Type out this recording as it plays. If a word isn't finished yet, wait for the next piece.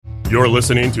You're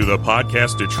listening to the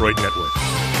Podcast Detroit Network.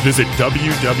 Visit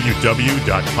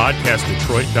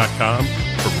www.podcastdetroit.com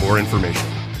for more information.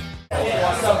 All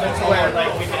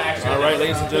right,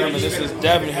 ladies and gentlemen, this is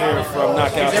Devin here from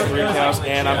Knockouts and Ringhouse,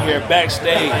 and I'm here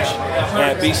backstage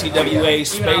at BCWA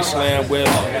Space Slam with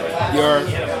your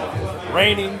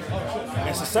reigning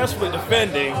and successfully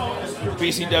defending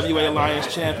BCWA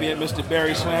Alliance champion, Mr.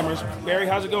 Barry Slammers. Barry,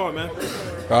 how's it going, man?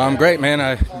 I'm great, man.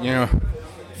 I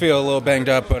feel a little banged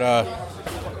up, but I'm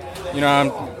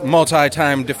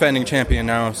multi-time defending champion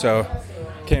now, so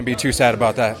can't be too sad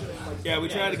about that. Yeah, we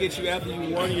tried to get you after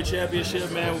you won your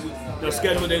championship, man. The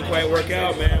schedule didn't quite work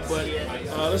out, man. But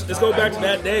let's go back to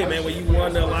that day, man, when you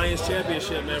won the Alliance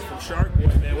championship, man, from Shark Boy,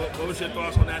 man. What was your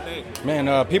thoughts on that day?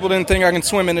 Man, people didn't think I can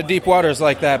swim in the deep waters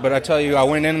like that, but I tell you, I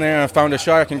went in there and found a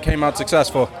shark and came out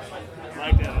successful.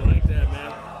 I like that,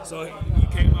 man. So you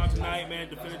came out tonight, man,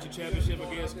 defended your championship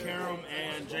against Karam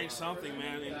and Jake Something,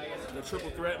 man, in the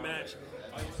triple threat match.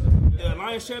 The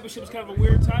Alliance Championship is kind of a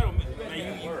weird title, man.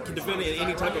 You can defend it in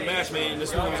any type of match, man.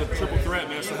 This one was a triple threat,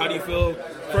 man. So how do you feel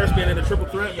first being in a triple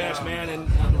threat match, man, and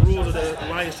the rules of the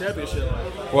Alliance Championship?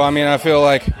 Well, I mean, I feel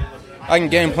like I can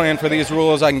game plan for these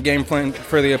rules. I can game plan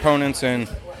for the opponents. And,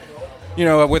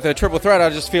 with a triple threat, I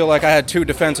just feel like I had two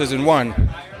defenses in one.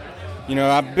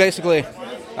 I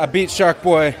beat Shark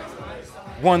Boy,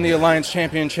 won the Alliance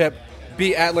Championship,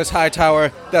 beat Atlas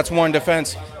Hightower. That's one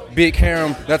defense. Beat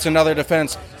Karam, that's another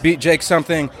defense. Beat Jake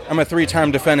Something. I'm a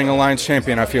three-time defending Alliance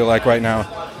champion, I feel like, right now.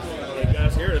 Hey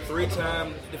guys, you're a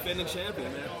three-time defending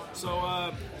champion, man.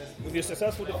 So, with your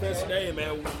successful defense today,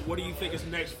 man, what do you think is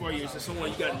next for you? Is there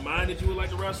someone you got in mind that you would like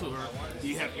to wrestle, or do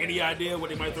you have any idea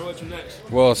what they might throw at you next?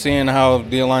 Well, seeing how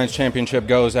the Alliance Championship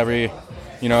goes every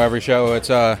show, it's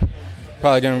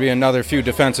probably going to be another few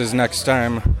defenses next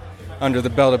time under the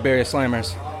belt of Barry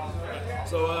Slammers.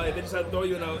 So if they just have to throw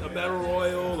you in a battle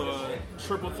royal, a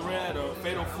triple threat, or a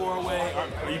fatal four-way,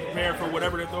 are you prepared for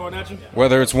whatever they're throwing at you?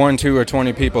 Whether it's 1, 2, or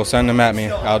 20 people, send them at me.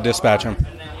 I'll dispatch them.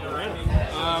 All right.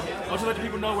 Why don't you let the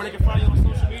people know where they can find you on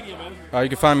social media, man? You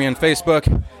can find me on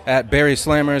Facebook at Barry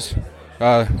Slammers.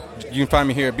 You can find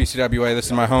me here at BCWA. This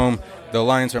is my home. The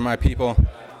Alliance are my people.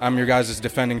 I'm your guys'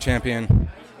 defending champion.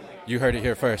 You heard it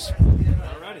here first. All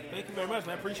righty. Thank you very much,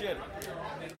 man. Appreciate it.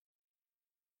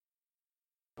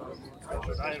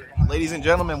 Ladies and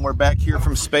gentlemen, we're back here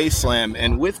from Space Slam,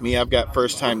 and with me I've got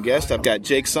first-time guest. I've got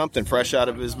Jake Something, fresh out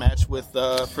of his match with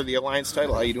for the Alliance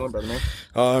title. How you doing, brother, man?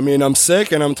 I'm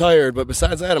sick and I'm tired, but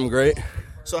besides that, I'm great.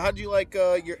 So how do you like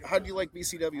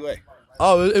BCWA?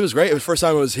 Oh, it was great. It was the first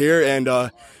time I was here, and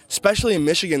especially in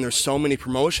Michigan, there's so many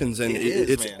promotions, and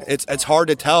it's hard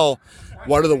to tell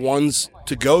what are the ones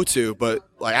to go to, but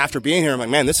like after being here, I'm like,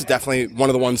 man, this is definitely one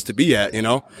of the ones to be at,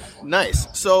 Nice.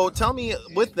 So tell me,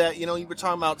 with that, you were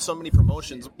talking about so many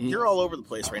promotions. You're all over the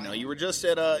place right now. You were just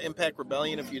at Impact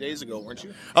Rebellion a few days ago, weren't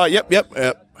you? Yep.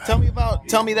 Tell me about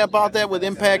that with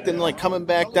Impact and like coming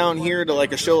back down here to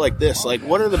like a show like this. Like,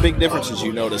 what are the big differences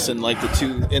you notice in like the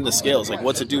two in the scales? Like,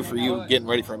 what's it do for you getting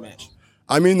ready for a match?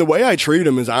 I mean, the way I treat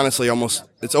them is honestly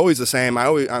it's always the same.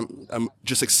 I'm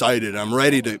just excited. I'm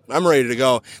ready to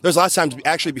go. There's lots of times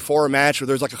actually before a match, or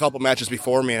there's like a couple matches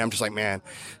before me, and I'm just like, man,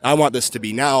 I want this to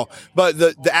be now. But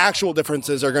the actual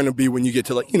differences are going to be when you get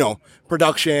to like,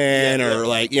 production or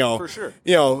like, for sure.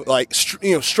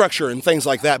 Structure and things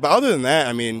like that. But other than that,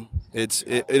 I mean,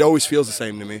 it always feels the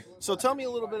same to me. So tell me a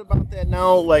little bit about that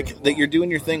now, like that you're doing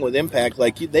your thing with Impact.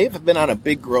 Like they've been on a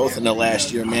big growth in the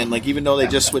last year, man. Like even though they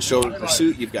just switched over to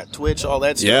Pursuit, you've got Twitch, all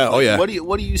that stuff. Yeah, like, oh yeah.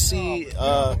 What do you see?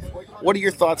 What are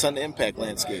your thoughts on the Impact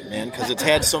landscape, man? Because it's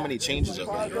had so many changes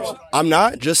over the years. I'm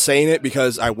not just saying it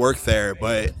because I work there,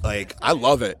 but like I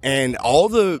love it, and all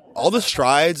the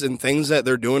strides and things that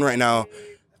they're doing right now,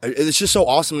 it's just so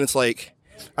awesome. It's like,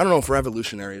 I don't know if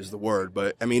revolutionary is the word,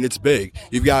 but I mean, it's big.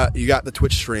 You got the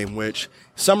Twitch stream, which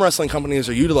some wrestling companies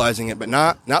are utilizing it, but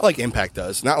not like Impact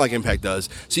does. Not like Impact does.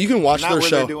 So you can watch their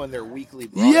show. They're doing their weekly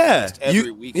broadcast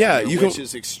every week. Yeah, which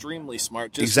is extremely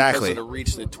smart. Just because of the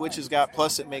reach that Twitch has got.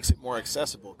 Plus, it makes it more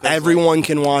accessible. Everyone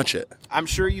can watch it. I'm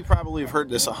sure you probably have heard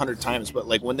this 100 times, but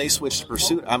like when they switched to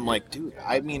Pursuit, I'm like, dude,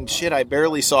 I mean, shit, I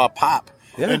barely saw Pop.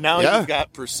 Yeah, and now you've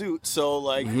got Pursuit, so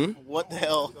like, what the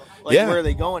hell? Like, where are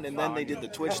they going? And then they did the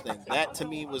Twitch thing. That to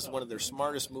me was one of their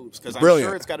smartest moves, because I'm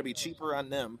sure it's got to be cheaper on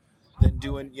them than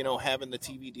doing, having the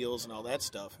TV deals and all that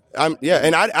stuff.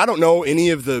 And I don't know any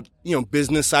of the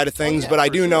business side of things, but I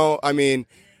do know. I mean,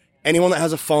 anyone that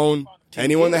has a phone,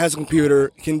 anyone that has a computer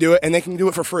can do it, and they can do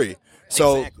it for free.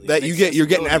 So that you're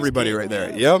getting everybody right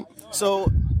there. Yep. So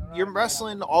you're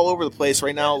wrestling all over the place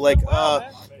right now. Like,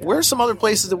 where are some other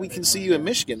places that we can see you in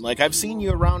Michigan? Like, I've seen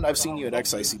you around. I've seen you at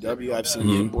XICW. I've seen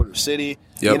you in Border City.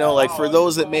 Yep. You know, like, for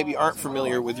those that maybe aren't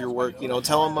familiar with your work, you know,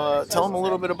 tell them a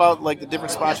little bit about, like, the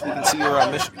different spots we can see you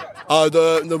around Michigan.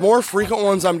 The more frequent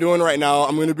ones I'm doing right now,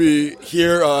 I'm going to be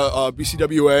here,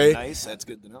 BCWA. Nice, that's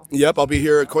good to know. Yep, I'll be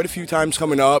here quite a few times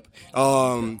coming up.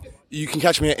 You can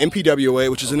catch me at MPWA,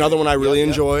 which is another one I really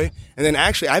enjoy. And then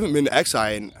actually, I haven't been to XI,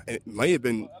 and it might have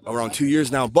been around 2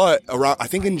 years now, but I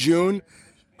think in June,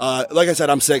 like I said,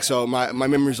 I'm sick, so my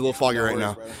memory's a little foggy right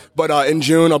now. But in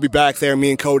June, I'll be back there.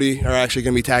 Me and Cody are actually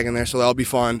going to be tagging there, so that'll be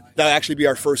fun. That'll actually be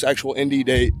our first actual indie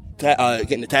date,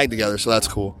 getting to tag together, so that's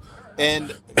cool.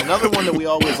 And another one that we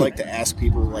always like to ask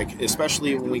people, like,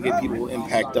 especially when we get people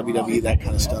Impact, WWE, that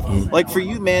kind of stuff. Like, for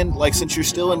you, man, like, since you're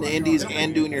still in the indies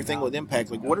and doing your thing with Impact,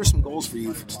 like, what are some goals for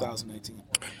you for 2019?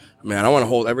 Man, I want to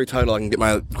hold every title I can get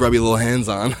my grubby little hands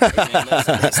on. Hey, man,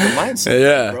 that's the mindset,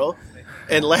 yeah, bro.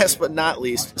 And last but not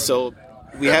least, so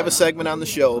we have a segment on the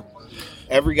show.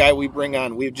 Every guy we bring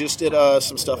on, we just did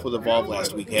some stuff with Evolve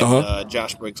last week. And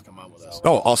Josh Briggs come on with us.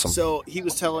 Oh, awesome. So he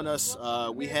was telling us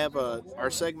we have our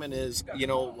segment is, you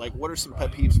know, like, what are some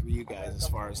pet peeves for you guys as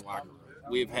far as locker room?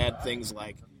 We've had things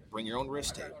like bring your own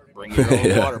wrist tape, bring your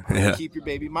own water bottle, keep your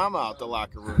baby mama out the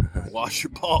locker room, wash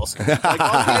your balls. Like,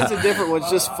 all kinds of different ones,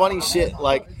 just funny shit.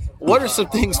 Like, what are some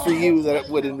things for you that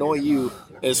would annoy you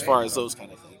as far as those kind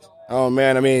of things? Oh,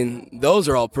 man, I mean, those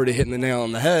are all pretty hitting the nail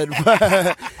on the head.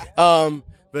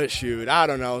 But shoot, I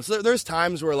don't know. So there's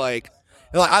times where, like,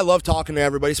 I love talking to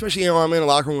everybody, especially, you know, I'm in a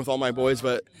locker room with all my boys,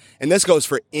 and this goes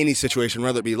for any situation,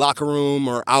 whether it be locker room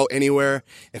or out anywhere.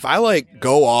 If I, like,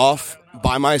 go off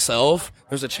by myself,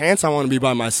 there's a chance I want to be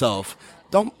by myself.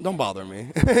 Don't bother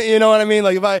me. You know what I mean?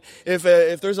 Like,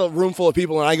 if there's a room full of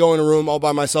people and I go in a room all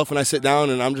by myself and I sit down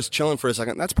and I'm just chilling for a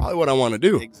second, that's probably what I want to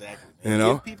do. Exactly. You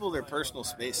know? Give people their personal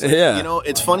space. Like, you know,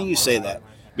 it's funny you say that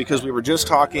because we were just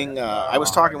talking. I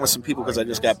was talking with some people because I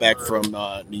just got back from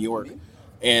New York.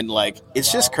 And, like,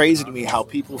 it's just crazy to me how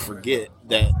people forget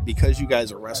that because you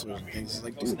guys are wrestlers and things, it's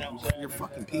like, dude, you're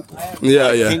fucking people.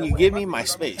 Yeah. Can you give me my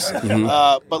space?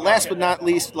 But last but not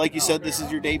least, like you said, this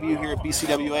is your debut here at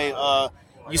BCWA.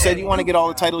 You said you want to get all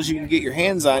the titles you can get your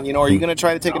hands on. You know, are you going to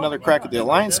try to take another crack at the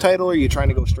Alliance title? Or are you trying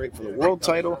to go straight for the world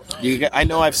title? I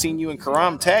know I've seen you and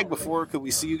Karam tag before. Could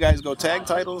we see you guys go tag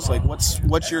titles? Like,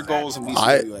 what's your goals in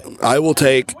BCWA? I will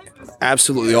take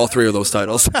absolutely all three of those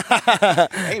titles.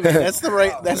 Hey, man, that's the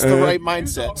right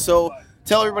mindset. So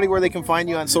tell everybody where they can find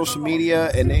you on social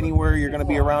media and anywhere you're going to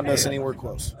be around us, anywhere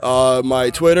close. My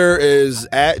Twitter is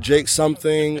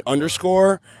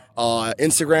 @JakeSomething_.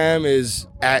 Instagram is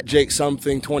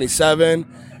 @JakeSomething27.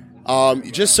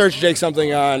 You just search Jake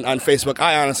Something on Facebook.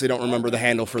 I honestly don't remember the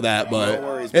handle for that, but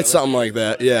it's something like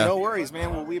that. Yeah. No worries,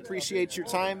 man. Well, we appreciate your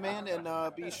time, man, and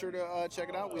be sure to check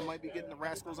it out. We might be getting the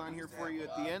Rascals on here for you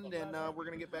at the end, and we're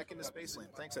going to get back into Spaceland.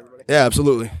 Thanks, everybody. Yeah,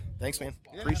 absolutely. Thanks, man.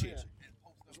 Appreciate you.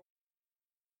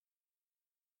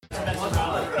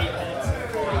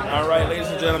 All right, ladies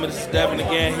and gentlemen, this is Devin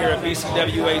again here at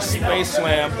BCWA Space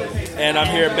Slam, and I'm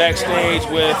here backstage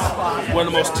with one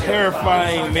of the most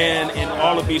terrifying men in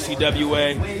all of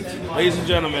BCWA. Ladies and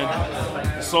gentlemen,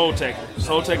 Soul Taker.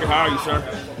 Soul Taker, how are you, sir?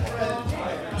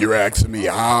 You're asking me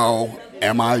how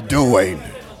am I doing?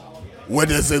 What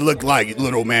does it look like,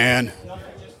 little man?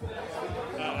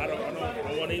 I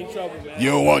don't want any trouble, man. You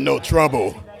don't want no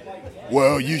trouble.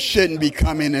 Well, you shouldn't be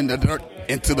coming into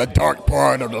the dark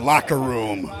part of the locker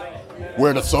room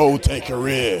where the Soul Taker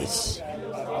is.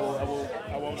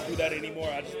 I won't do that anymore.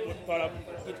 I just thought I'd...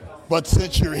 But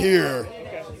since you're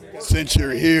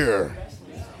here,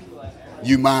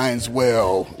 you might as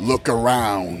well look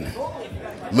around.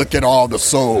 Look at all the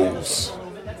souls.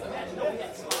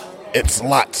 It's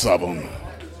lots of them.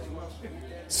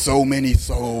 So many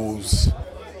souls.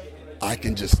 I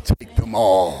can just take them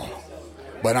all.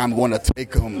 But I'm going to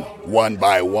take them one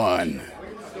by one.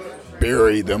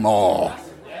 Bury them all.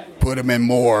 Put them in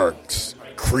morgues.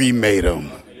 Cremate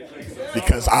them.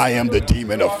 Because I am the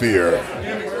demon of fear.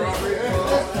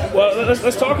 Well,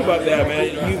 let's talk about that,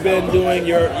 man. You've been doing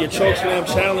your Chokeslam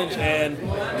challenge, and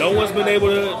no one's been able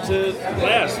to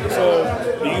last. So,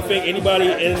 do you think anybody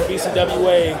in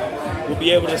BCWA will be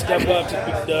able to step up to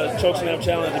the Chokeslam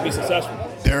challenge and be successful?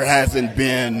 There hasn't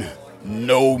been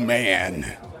no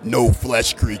man, no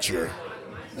flesh creature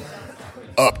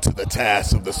up to the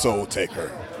task of the Soul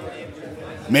Taker.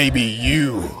 Maybe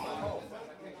you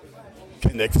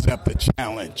can accept the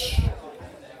challenge.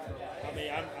 I mean,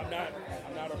 I'm not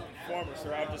a performer,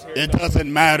 sir. I'm just here. It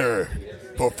doesn't matter.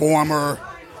 Performer,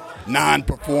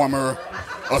 non-performer,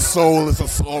 a soul is a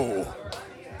soul.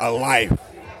 A life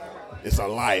It's a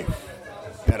life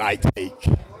that I take.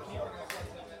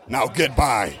 Now,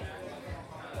 goodbye.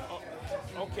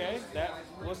 Okay, that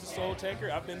was the Soul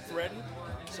Taker. I've been threatened.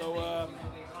 So, I'm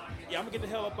going to get the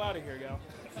hell up out of here, y'all.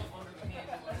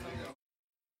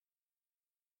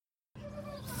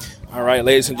 All right,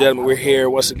 ladies and gentlemen, we're here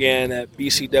once again at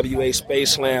BCWA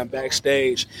Space Slam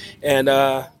backstage. And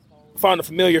found a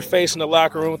familiar face in the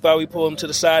locker room. Thought we'd pull him to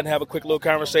the side and have a quick little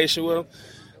conversation with him.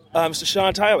 Mr.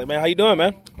 Sean Tyler, man, how you doing,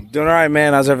 man? I'm doing all right,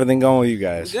 man. How's everything going with you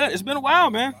guys? Good. It's been a while,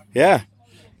 man. Yeah,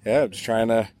 just trying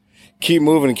to keep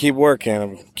moving and keep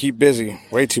working. Keep busy.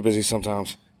 Way too busy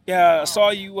sometimes. Yeah, I saw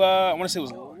you, I want to say it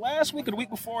was last week or the week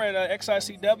before at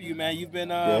XICW, man. You've been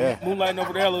moonlighting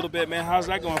over there a little bit, man. How's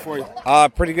that going for you?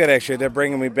 Pretty good, actually. They're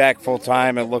bringing me back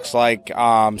full-time, it looks like,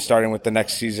 starting with the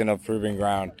next season of Proving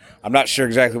Ground. I'm not sure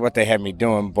exactly what they had me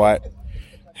doing, but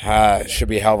it should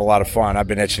be a hell of a lot of fun. I've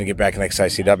been itching to get back in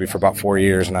XICW for about 4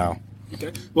 years now.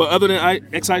 Okay. Well, other than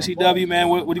XICW, man,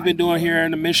 what have you been doing here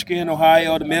in the Michigan,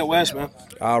 Ohio, the Midwest, man?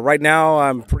 Right now,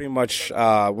 I'm pretty much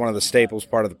one of the staples,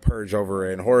 part of the Purge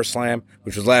over in Horror Slam,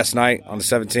 which was last night on the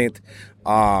 17th.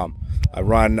 I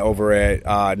run over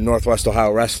at Northwest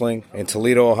Ohio Wrestling in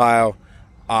Toledo, Ohio.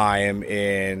 I am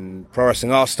in Pro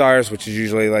Wrestling All-Stars, which is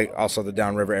usually like also the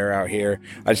downriver area out here.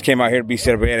 I just came out here to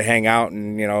BCWA to hang out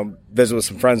and, visit with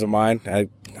some friends of mine.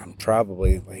 I'm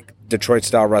probably like Detroit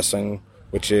Style Wrestling,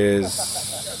 which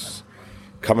is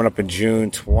coming up in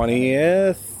June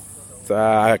 20th.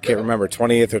 I can't remember,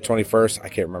 20th or 21st. I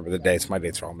can't remember the dates. My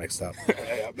dates are all mixed up.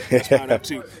 That's fine up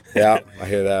too. Yeah, I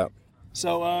hear that.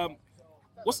 So,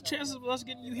 what's the chances of us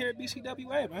getting you here at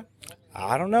BCWA, man?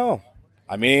 I don't know.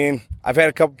 I mean, I've had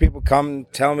a couple people come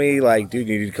tell me, like, dude,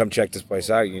 you need to come check this place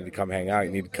out. You need to come hang out.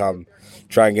 You need to come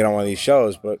try and get on one of these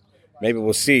shows. But maybe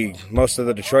we'll see. Most of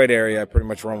the Detroit area, I pretty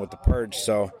much run with the Purge,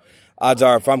 so odds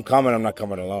are if I'm coming, I'm not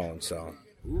coming alone. So,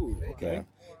 ooh, okay. Yeah.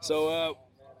 So,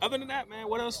 other than that, man,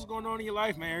 what else is going on in your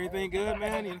life, man? Everything good,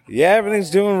 man? Yeah, everything's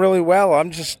doing really well.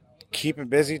 I'm just keeping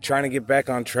busy, trying to get back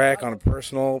on track on a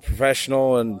personal,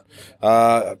 professional, and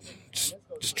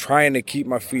just trying to keep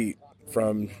my feet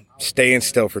from staying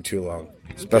still for too long.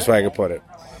 It's the best way I could put it.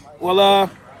 Well, why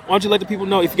don't you let the people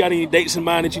know if you got any dates in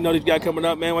mind that you know that you got coming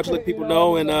up, man? Why don't you let people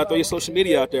know and throw your social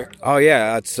media out there? Oh,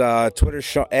 yeah. It's Twitter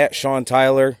at Sean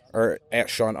Tyler or at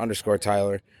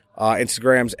Sean_Tyler.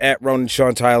 Instagram's at Ronan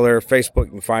Sean Tyler. Facebook,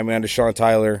 you can find me under Sean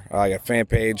Tyler. I got a fan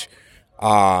page.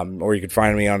 Or you can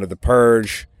find me under The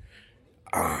Purge.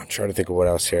 I'm trying to think of what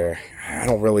else here. I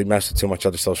don't really mess with too much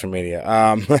other social media.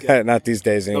 Not these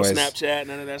days anyways. No Snapchat,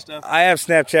 none of that stuff? I have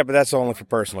Snapchat, but that's only for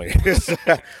personal use. You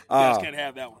guys can't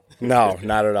have that one. No,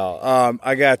 not at all.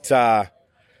 I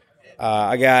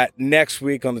got next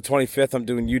week on the 25th, I'm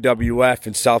doing UWF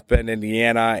in South Bend,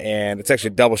 Indiana, and it's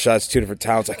actually a double shot. It's two different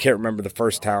towns. I can't remember the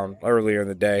first town earlier in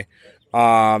the day.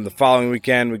 The following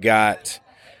weekend, we got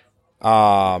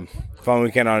on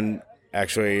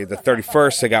actually the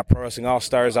 31st, I got Pro Wrestling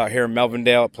All-Stars out here in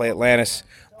Melvindale at Play Atlantis.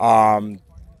 And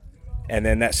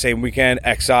then that same weekend,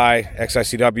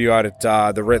 XICW out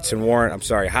at the Ritz and Warren. I'm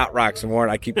sorry, Hot Rocks and Warren.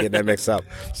 I keep getting that mixed up,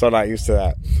 so I'm not used to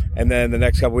that. And then the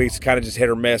next couple weeks, kind of just hit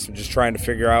or miss. I'm just trying to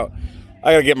figure out.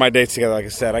 I got to get my dates together. Like I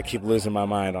said, I keep losing my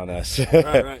mind on this.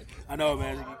 Right. I know,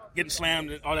 man. Getting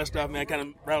slammed and all that stuff, man, kind of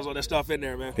rattles all that stuff in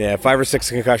there, man. Yeah, 5 or 6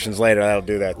 concussions later, that'll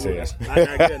do that to you.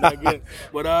 Not good.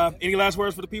 But any last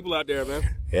words for the people out there,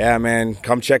 man? Yeah, man.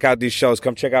 Come check out these shows.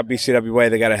 Come check out BCWA.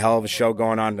 They got a hell of a show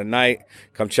going on tonight.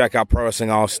 Come check out Pro Wrestling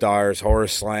All-Stars, Horror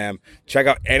Slam. Check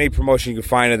out any promotion you can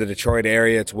find in the Detroit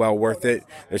area. It's well worth it.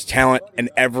 There's talent in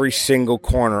every single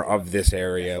corner of this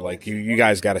area. Like, you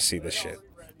guys got to see this shit.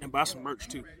 And buy some merch,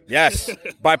 too. Yes.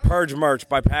 Buy Purge merch.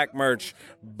 Buy Pack merch.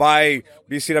 Buy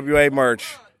BCWA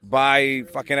merch. Buy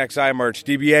fucking XI merch.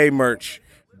 DBA merch.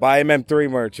 Buy MM3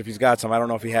 merch if he's got some. I don't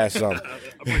know if he has some.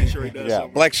 I'm pretty sure he does. Yeah.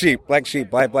 Black Sheep.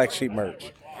 Buy Black Sheep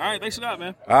merch. All right. Thanks a lot,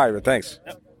 man. All right. Well, thanks.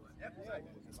 Yep.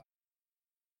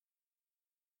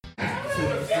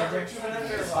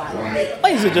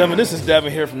 Ladies and gentlemen, this is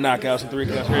Devin here from Knockouts and Three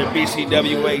Cuts here at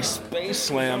BCWA Space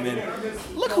Slam,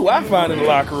 and look who I found in the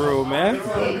locker room, man.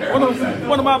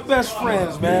 One of my best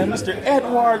friends, man, Mr.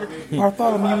 Edward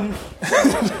Bartholomew.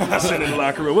 I said in the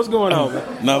locker room. What's going on,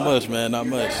 man? Not much, man. Not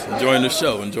much. Enjoying the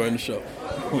show.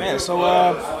 Man, so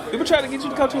we've been trying to get you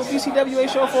to come to a BCWA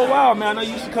show for a while, man. I know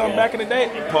you used to come back in the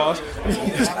day. Pause.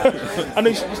 I know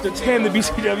you used to attend the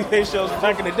BCWA shows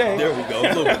back in the day. There we go.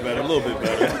 A little bit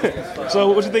better.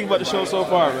 So what you think about the show so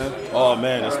far, man? Oh,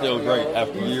 man, it's still great.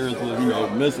 After years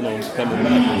of missing them, coming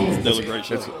back, it's still a great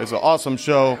show. It's an awesome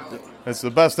show. It's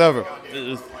the best ever.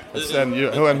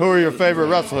 And who are your favorite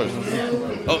wrestlers?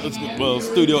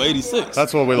 Studio 86.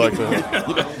 That's what we like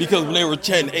to. Because when they were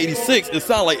chanting 86, it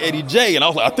sounded like Eddie J, and I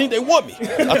was like, I think they want me.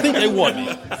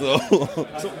 So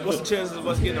what's the chances of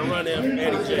us getting a run in from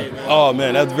Eddie J, man? Oh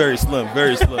man, that's very slim.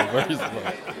 Very slim.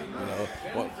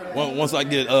 Once I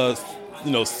get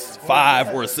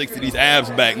 5 or 6 of these abs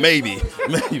back, maybe.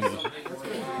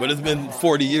 But it's been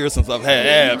 40 years since I've had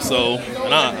abs, so.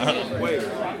 Wait,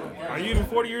 are you even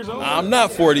 40 years old? I'm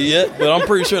not 40 yet, but I'm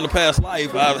pretty sure in the past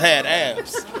life I've had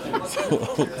abs.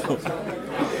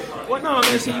 Well, no,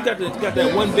 man. See, you got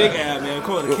that one big ab, man.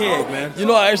 Call it a keg, man.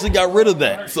 I actually got rid of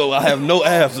that, so I have no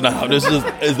abs now. I'm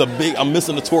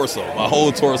missing the torso. My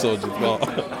whole torso is just gone.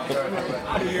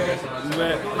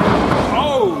 Man.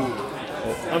 Oh.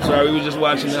 I'm sorry, we were just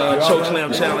watching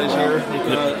Chokeslam Challenge here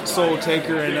with Soul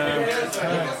Taker, and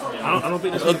I don't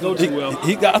think this is going to go too well. I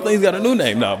think he's got a new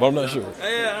name now, but I'm not sure.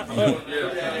 Yeah,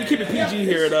 we keep it PG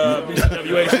here at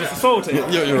BCWA. So it's Soul Taker.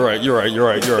 You're right.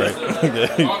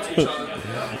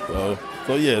 Okay.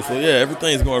 So yeah,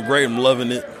 everything's going great. I'm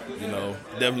loving it.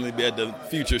 Definitely be at the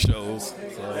future shows. So.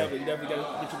 You definitely got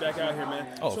to get you back out here, man.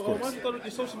 Oh, of course. Why don't you throw your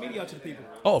social media out to the people?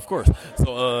 Oh, of course.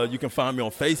 So you can find me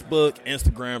on Facebook,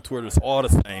 Instagram, Twitter. It's all the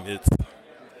same.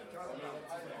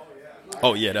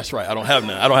 Oh, yeah, that's right. I don't have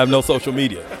none. I don't have no social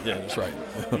media. Yeah, that's right.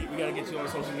 We got to get you on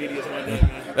social media one day,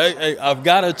 man. Hey, I've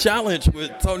got a challenge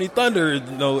with Tony Thunder.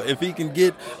 If he can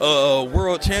get a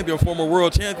former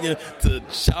world champion, to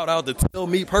shout out to tell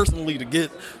me personally to get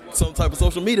some type of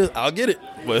social media, I'll get it.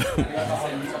 But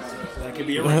that could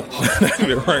be arranged.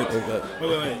 Wait.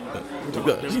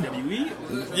 WWE?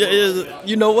 Yeah,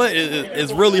 you know what?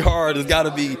 It's really hard.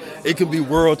 It can be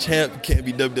world champ, it can't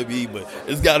be WWE, but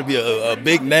it's got to be a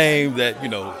big name that,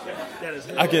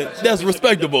 that's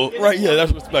respectable. Right, yeah,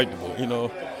 that's respectable,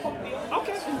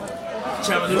 Okay.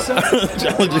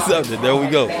 Challenge accepted. There we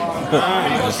go. All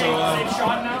right. So,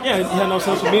 you have no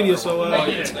social media, so we're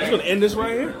going to end this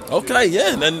right here. Okay,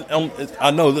 yeah. And then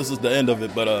I know this is the end of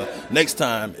it, but next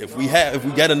time, if we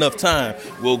get enough time,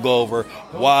 we'll go over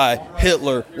why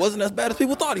Hitler wasn't as bad as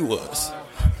people thought he was.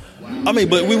 I mean,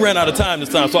 but we ran out of time this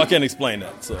time, so I can't explain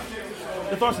that. So.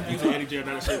 The thoughts and views of Eddie J.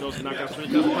 Dynasty, those who knock out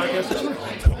Street Cousin Podcast.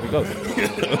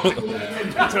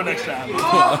 Until next time.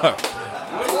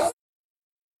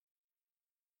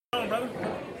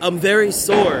 I'm very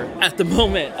sore at the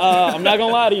moment. I'm not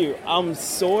gonna lie to you. I'm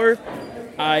sore.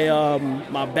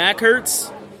 My back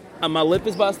hurts. My lip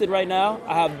is busted right now.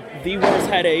 I have the worst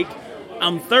headache.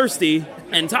 I'm thirsty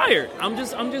and tired.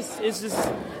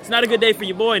 It's not a good day for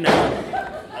your boy now.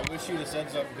 I wish you'd have said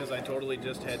something because I totally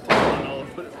just had Tylenol.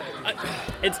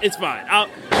 It's fine.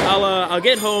 I'll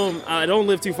get home. I don't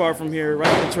live too far from here,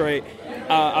 right in Detroit.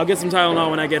 I'll get some Tylenol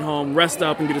when I get home, rest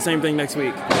up, and do the same thing next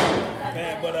week.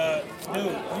 Man, but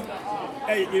dude,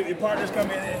 hey, your partner's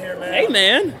coming in here, man. Hey,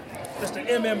 man. Mr.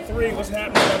 MM3, what's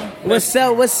happening, brother? What's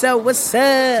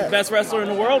up? Best wrestler in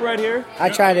the world right here. I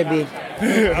try to be.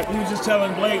 You was just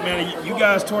telling Blake, man, you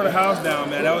guys tore the house down,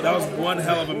 man. That was one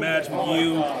hell of a match with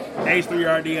you,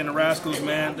 H3RD, and the Rascals,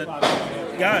 man.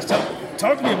 Guys,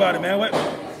 talk to me about it, man. What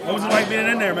was it like being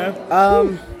in there,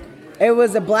 man? It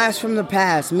was a blast from the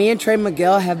past. Me and Trey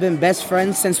Miguel have been best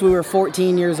friends since we were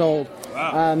 14 years old.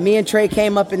 Wow. Me and Trey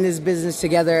came up in this business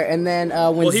together, and then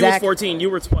when he Zach... was 14, you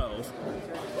were 12.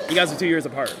 You guys are 2 years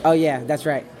apart. Oh, yeah, that's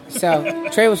right. So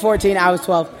Trey was 14, I was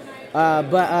 12.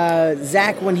 But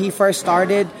Zach, when he first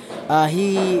started,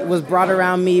 he was brought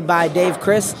around me by Dave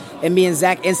Chris, and me and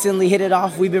Zach instantly hit it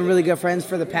off. We've been really good friends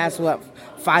for the past,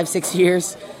 5-6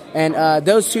 years. And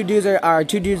those two dudes are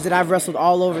two dudes that I've wrestled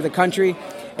all over the country.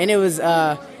 And it was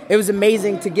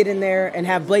amazing to get in there and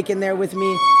have Blake in there with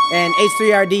me. And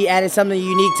H3RD added something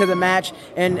unique to the match.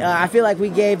 And I feel like we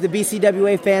gave the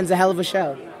BCWA fans a hell of a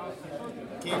show.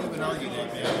 Can't even argue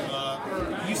that,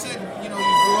 man. You said, you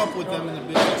grew up with them in the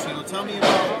business. Tell me a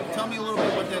little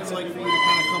bit what that's like for you to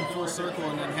kind of come full circle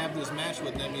and then have this match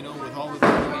with them, with all of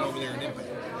them over there in Impact.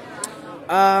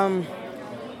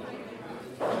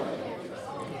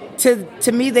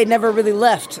 To me, they never really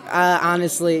left,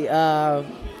 honestly,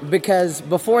 because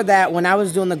before that, when I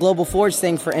was doing the Global Forge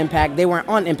thing for Impact, they weren't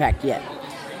on Impact yet.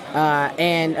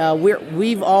 And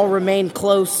we've all remained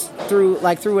close through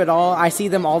it all. I see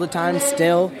them all the time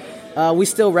still. We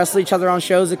still wrestle each other on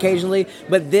shows occasionally,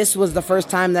 but this was the first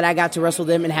time that I got to wrestle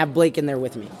them and have Blake in there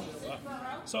with me.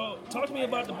 So, talk to me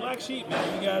about the Black Sheep,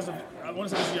 man. You guys, I want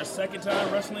to say this is your second time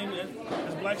wrestling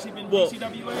as Black Sheep in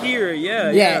BCWA? Here,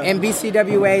 yeah. Yeah, in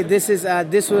BCWA,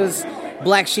 this was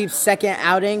Black Sheep's second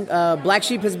outing. Black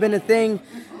Sheep has been a thing,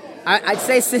 I'd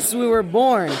say, since we were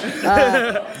born.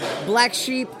 Black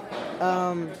Sheep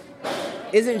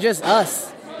isn't just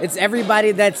us. It's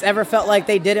everybody that's ever felt like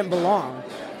they didn't belong.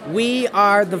 We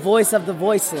are the voice of the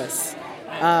voiceless.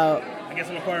 I guess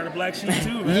I'm a part of the black sheep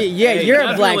too, man. Yeah, Hey, you're a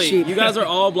definitely. black sheep. You guys are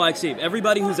all black sheep.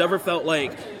 Everybody who's ever felt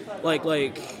like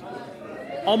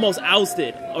almost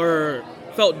ousted or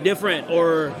felt different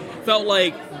or felt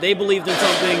like they believed in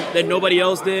something that nobody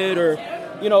else did, or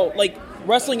like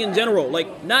wrestling in general.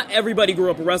 Like, not everybody grew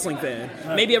up a wrestling fan.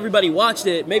 Maybe everybody watched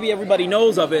it, maybe everybody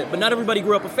knows of it, but not everybody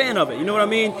grew up a fan of it. You know what I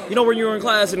mean? When you were in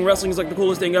class and wrestling is like the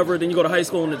coolest thing ever, then you go to high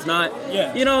school and it's not.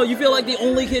 Yeah. You feel like the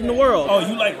only kid in the world. Oh,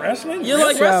 you like wrestling? You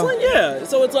like wrestling? Yeah.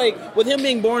 So it's like, with him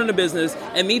being born in the business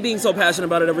and me being so passionate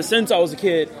about it ever since I was a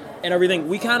kid and everything,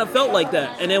 we kind of felt like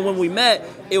that. And then when we met,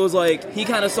 it was like he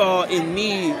kind of saw in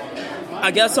me,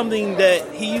 I guess, something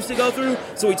that he used to go through.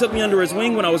 So he took me under his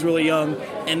wing when I was really young,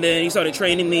 and then he started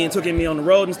training me and took me on the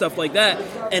road and stuff like that.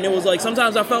 And it was like,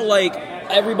 sometimes I felt like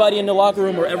everybody in the locker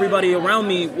room or everybody around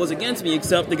me was against me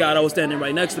except the guy that was standing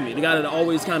right next to me. The guy that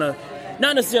always kind of,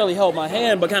 not necessarily held my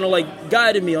hand, but kind of like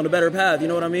guided me on a better path. You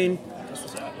know what I mean?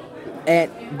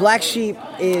 And Black Sheep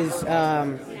is,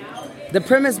 the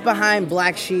premise behind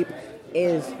Black Sheep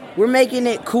is we're making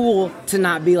it cool to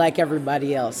not be like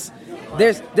everybody else.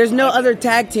 There's no other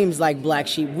tag teams like Black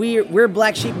Sheep. We're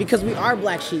Black Sheep because we are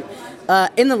Black Sheep.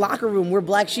 In the locker room, we're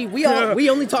Black Sheep. We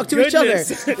only talk to each other.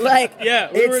 Like, yeah,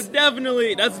 that's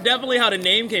definitely how the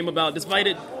name came about, despite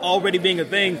it already being a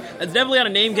thing. That's definitely how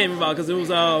the name came about, because it was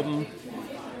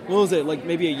what was it, like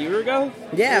maybe a year ago?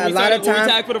 Yeah, a lot of time.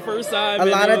 We tagged for the first time. A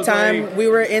lot of time we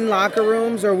were in locker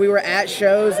rooms or we were at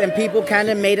shows, and people kind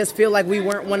of made us feel like we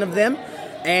weren't one of them.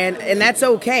 And that's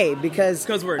okay because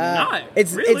we're not.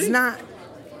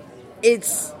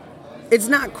 It's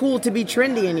not cool to be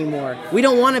trendy anymore. We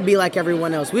don't want to be like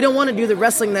everyone else. We don't want to do the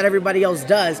wrestling that everybody else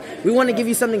does. We want to give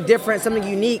you something different, something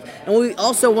unique, and we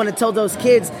also want to tell those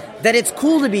kids that it's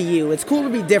cool to be you. It's cool to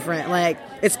be different. Like,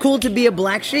 it's cool to be a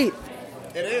black sheep.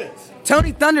 It is.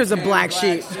 Tony Thunder's a black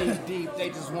sheep. Deep.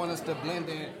 They just want us to blend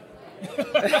in.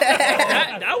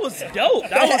 that was dope.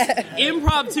 That was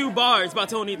impromptu bars by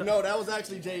Tony. No, that was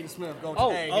actually Jaden Smith.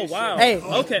 Oh wow. Hey,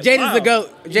 okay. Jaden's the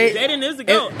GOAT. Jaden is the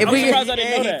GOAT. I'm surprised I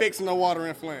didn't know that. He fixing the water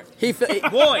in Flint. He is.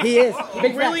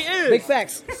 Big really facts. is. Big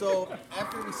facts. So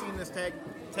after we've seen this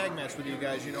tag match with you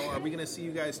guys, are we going to see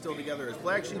you guys still together as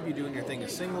Black Sheep? You doing your thing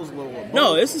as singles?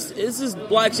 No, this is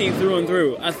Black Sheep through and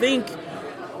through. I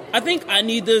think I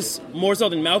need this more so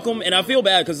than Malcolm, and I feel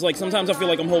bad because like sometimes I feel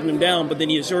like I'm holding him down, but then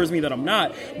he assures me that I'm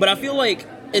not. But I feel like,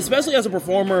 especially as a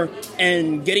performer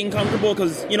and getting comfortable,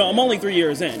 because I'm only 3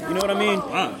 years in. You know what I mean?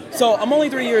 Wow. So I'm only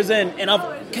 3 years in, and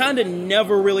I've kind of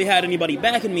never really had anybody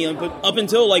backing me up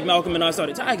until like Malcolm and I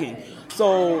started tagging.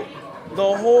 So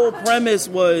the whole premise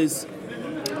was,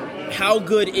 how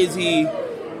good is he?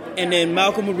 And then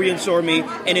Malcolm would reassure me,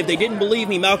 and if they didn't believe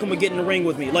me, Malcolm would get in the ring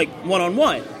with me, like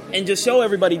one-on-one, and just show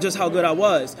everybody just how good I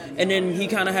was. And then he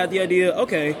kind of had the idea,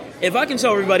 okay, if I can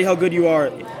show everybody how good you are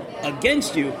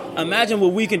against you, imagine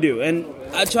what we can do. And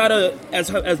I try to, as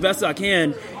best as I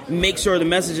can, make sure the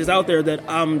message is out there that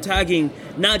I'm tagging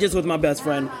not just with my best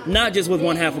friend, not just with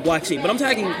one half of Black Sheep, but I'm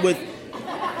tagging with,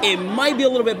 it might be a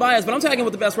little bit biased, but I'm tagging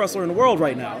with the best wrestler in the world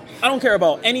right now. I don't care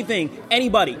about anything,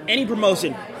 anybody, any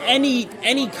promotion, any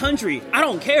country. I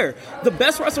don't care. The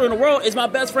best wrestler in the world is my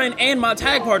best friend and my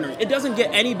tag partner. It doesn't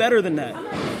get any better than that.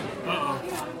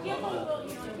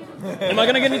 Am I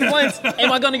going to get any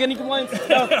complaints?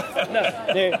 No.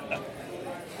 There.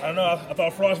 I don't know. I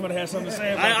thought Frost might have had something to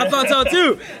say about I thought so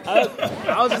too.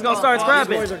 I was just going to start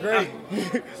scrapping. These boys are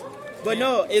great. But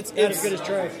no, it's as good as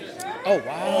Trey. Oh,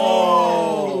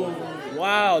 wow.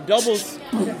 Wow, doubles.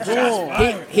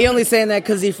 Boom. He only saying that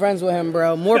because he's friends with him,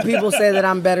 bro. More people say that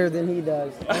I'm better than he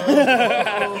does.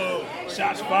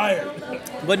 Shots fired.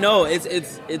 But no,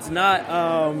 it's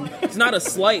not a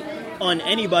slight on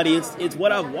anybody. It's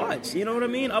what I've watched. You know what I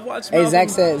mean? I've watched. Hey, Zach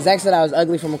said I was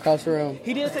ugly from across the room.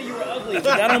 He did say you were ugly, but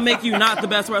that don't make you not the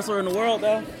best wrestler in the world,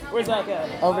 though. Where's Zach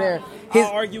at? Over there. I'll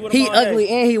argue with him he all ugly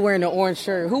day. and he wearing an orange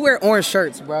shirt. Who wear orange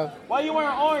shirts, bro? Why you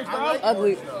wearing orange, bro?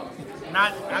 Ugly. I'm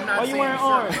not Why you wearing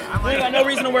orange? You ain't got no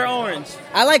reason to wear orange.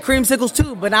 I like creamsicles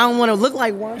too, but I don't want to look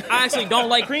like one. I actually don't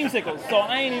like creamsicles, so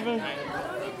I ain't even.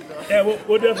 Yeah,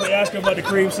 we'll definitely ask him about the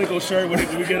creamsicle shirt when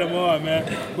we get him on,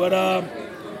 man. But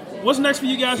what's next for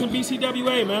you guys in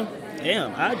BCWA, man?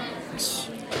 Damn,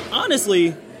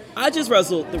 honestly, I just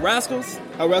wrestled the Rascals.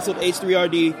 I wrestled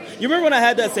H3RD. You remember when I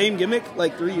had that same gimmick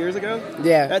like 3 years ago?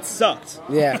 Yeah. That sucked.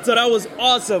 Yeah. So that was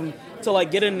awesome to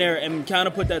like get in there and kind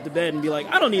of put that to bed and be like,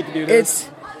 I don't need to do this.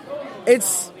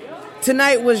 It's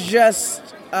tonight was just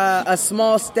a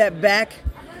small step back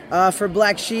for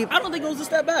Black Sheep. I don't don't think it was a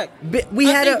step back.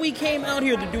 We came out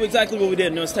here to do exactly what we did,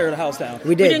 and it was tear the house down.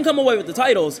 We did. We didn't come away with the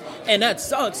titles, and that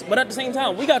sucks. But at the same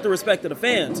time, we got the respect of the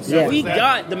fans. Yeah. We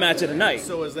got the match of the night.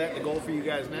 So is that the goal for you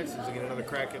guys next? Is to get another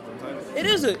crack at the titles? It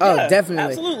is. Definitely.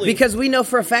 Absolutely. Because we know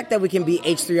for a fact that we can beat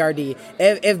H3RD.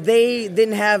 If they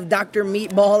didn't have Dr.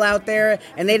 Meatball out there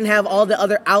and they didn't have all the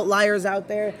other outliers out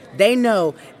there, they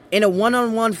know in a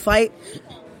one-on-one fight,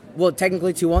 well,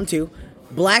 technically 2-on-2,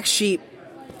 Black Sheep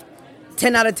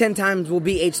 10 out of 10 times will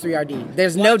beat H3RD.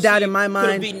 There's no doubt in my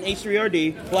mind. Could have beaten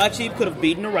H3RD. Black Sheep could have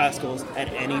beaten the Rascals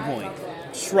at any point.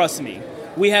 Trust me.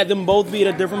 We had them both beat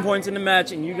at different points in the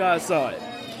match, and you guys saw it.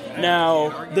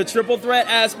 Now, the triple threat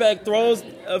aspect throws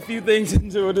a few things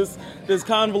into this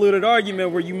convoluted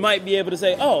argument where you might be able to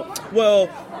say, oh, well,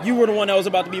 you were the one that was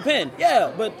about to be pinned.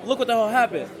 Yeah, but look what the hell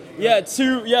happened. You had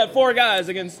 4 guys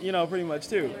against, pretty much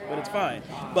 2, but it's fine.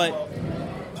 But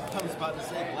I was about to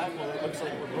say, Blackwell, it looks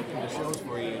like we're booking the shows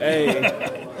for you.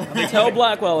 hey, tell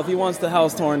Blackwell if he wants the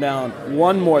house torn down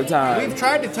one more time. We've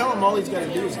tried to tell him all he's got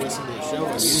to do is listen to the show,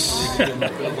 and usually give him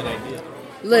a good idea.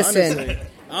 Listen.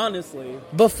 Honestly.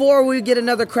 Before we get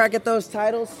another crack at those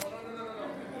titles,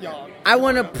 I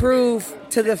want to prove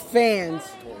to the fans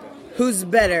who's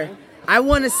better. I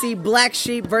want to see Black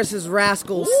Sheep versus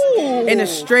Rascals in a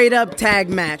straight-up tag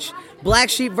match. Black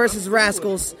Sheep versus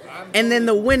Rascals, and then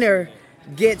the winner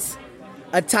gets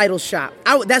a title shot.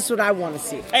 That's what I want to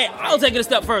see. Hey, I'll take it a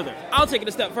step further.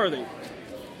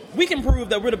 We can prove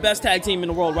that we're the best tag team in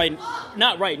the world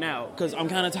not right now, because I'm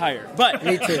kind of tired. But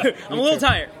Me too. I'm a little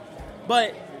tired.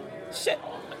 But, shit.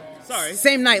 Sorry.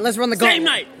 Same night. Let's run the gauntlet. Same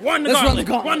night. Run the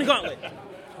gauntlet.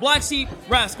 Black Sheep,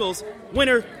 Rascals,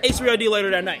 winner, H3RD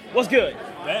later that night. What's good?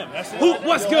 Damn, that's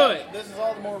What's good? This is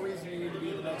all the more reason you need to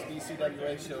be at the next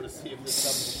BCWA show to see if this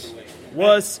comes to it.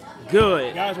 What's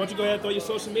good? Guys, why don't you go ahead and throw your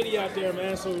social media out there,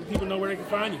 man, so people know where they can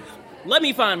find you. Let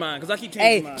me find mine, because I keep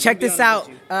changing mine. Hey, check this out.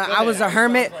 I was a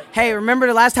hermit. Hey, remember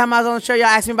the last time I was on the show, y'all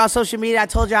asked me about social media? I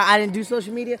told y'all I didn't do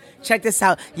social media. Check this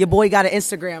out. Your boy got an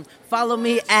Instagram. Follow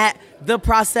me at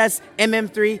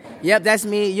TheProcessMM3. Yep, that's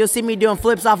me. You'll see me doing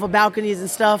flips off of balconies and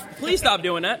stuff. Please stop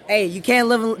doing that. Hey, you can't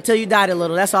live until you die a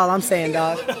little. That's all I'm saying,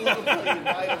 dog.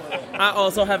 I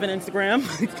also have an Instagram.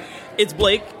 It's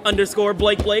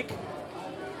Blake_Blake.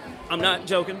 I'm not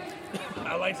joking.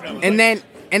 I like that. And then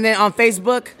on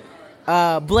Facebook,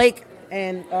 Blake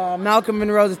and Malcolm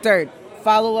Monroe III.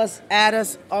 Follow us, add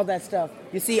us, all that stuff.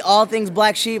 You see all things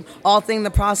Black Sheep, all thing The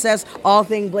Process, all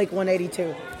thing Blake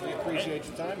 182. We appreciate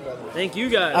your time, brother. Thank you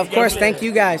guys. Of course, thank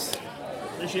you guys.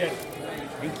 Appreciate it.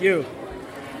 Thank you.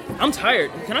 I'm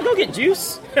tired. Can I go get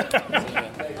juice?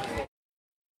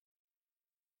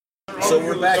 So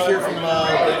we're back here from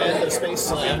the end of Space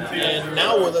Slam, and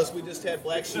now with us, we just had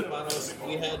Black Sheep on us.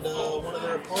 We had one of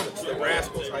their opponents, the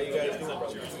Rascals. How you guys doing,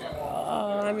 brother?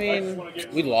 I mean,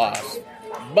 we lost,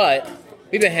 but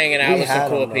we've been hanging out with some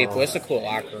cool people. It's a cool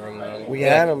locker room, though. We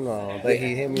had him, though, but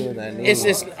he hit me with that knee. It's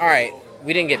just, all right,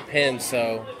 we didn't get pinned,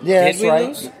 so yeah, did we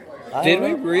lose? Did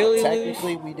we really lose?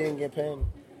 Technically, we didn't get pinned.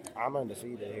 I'm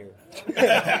undefeated here.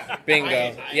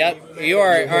 Bingo. Yep. You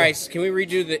are. All right. Can we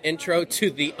redo the intro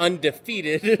to the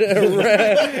undefeated?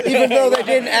 Even though they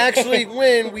didn't actually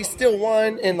win, we still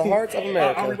won in the hearts of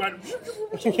America.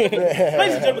 Ladies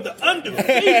and gentlemen, the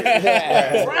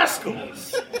undefeated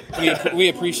Rascals. We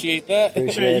appreciate that.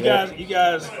 You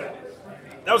guys,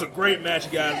 that was a great match.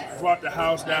 You guys brought the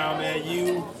house down, man.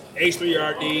 You,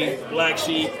 H3RD, Black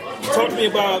Sheep. Talk to me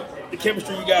about the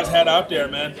chemistry you guys had out there,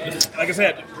 man. Like I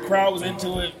said, the crowd was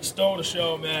into it, stole the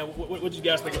show, man. What did you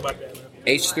guys think about that, man?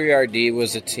 H3RD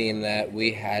was a team that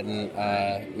we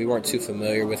weren't too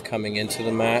familiar with coming into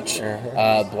the match.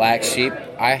 Black Sheep,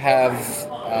 I have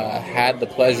had the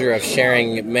pleasure of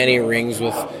sharing many rings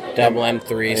with Double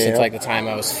M3 since like the time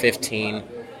I was 15.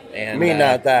 And me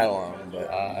not that long.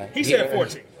 He said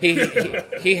 14.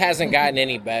 He hasn't gotten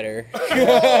any better.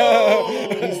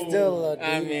 He's still a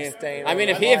I mean,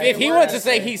 if he wants to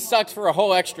say he sucked for a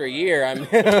whole extra year, I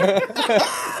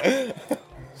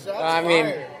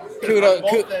mean,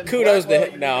 kudos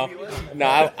to him. No,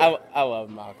 I love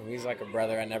Malcolm. He's like a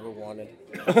brother I never wanted.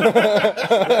 You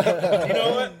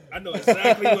know what? I know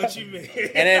exactly what you mean.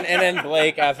 And then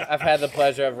Blake, I've had the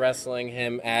pleasure of wrestling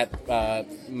him at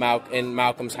in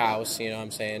Malcolm's house. You know what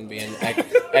I'm saying, being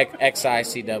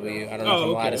XICW. I don't know if I'm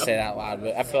allowed to say that loud,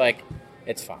 but I feel like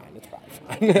it's fine. It's probably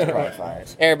fine.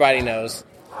 Everybody knows.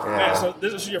 Yeah. Man, so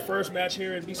this is your first match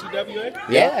here in BCWA?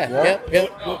 Yeah.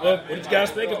 What did you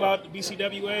guys think about the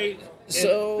BCWA?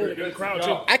 So the crowd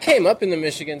too? I came up in the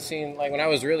Michigan scene like when I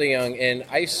was really young, and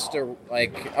I used to I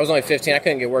was only 15. I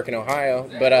couldn't get work in Ohio,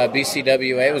 but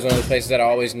BCWA was one of the places that I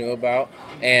always knew about,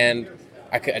 and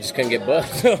I just couldn't get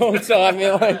booked. So I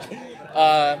mean, like,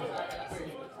 I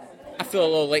feel a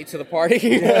little late to the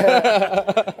party.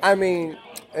 I mean,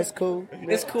 it's cool.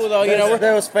 It's cool though. You know,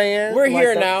 there was fans. We're like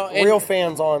here now. Real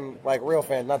fans,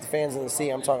 not the fans in the seat.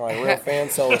 I'm talking like real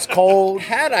fans. So it's cold.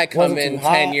 Had I come in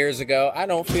 10 years ago, I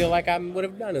don't feel like I would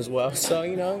have done as well. So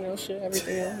you know, shit,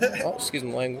 everything. Oh, excuse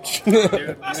my language.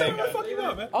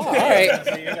 Oh, all right.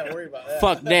 So you ain't gotta worry about that.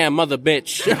 Fuck, damn, mother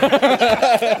bitch.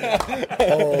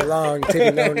 Oh, long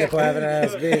titty, no nipple having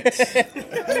ass bitch.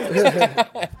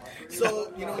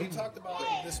 So, you know, you talked about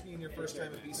this being your first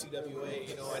time at BCWA.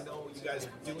 You know, I know you guys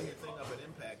are doing your thing up at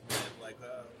Impact, man. Like,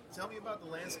 tell me about the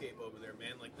landscape over there,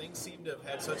 man. Like, things seem to have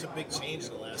had such a big change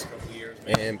in the last couple of years,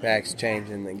 man. Impact's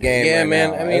changing the game. Yeah, right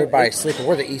man. Now. I mean, everybody's sleeping.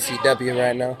 We're the ECW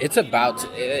right now. It's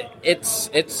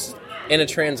it's in a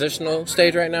transitional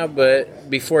stage right now, but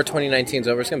before 2019 is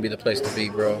over, it's gonna be the place to be,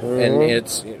 bro. And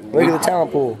it's look at the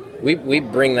talent pool. We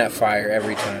bring that fire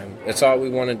every time. That's all we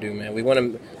want to do, man. We want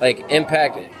to, like,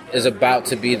 Impact is about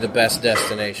to be the best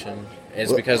destination.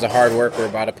 It's because of the hard work we're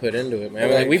about to put into it, man. I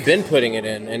mean, like, we've been putting it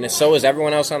in, and so is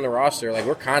everyone else on the roster. Like,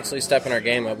 we're constantly stepping our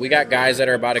game up. We got guys that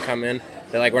are about to come in.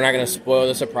 They're like, we're not going to spoil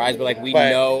the surprise, but like we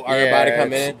know are about to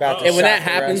come in. And when that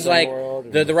happens, like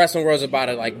the wrestling world is about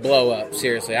to like blow up.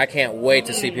 Seriously, I can't wait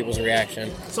to see people's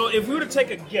reaction. So if we were to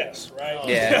take a guess, right?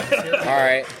 Yeah. All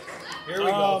right. Here we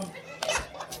go.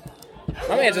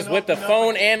 My man just whipped the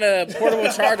phone and a portable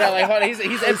charger. Like, hold on, he's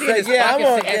emptying his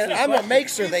pockets. I'm gonna make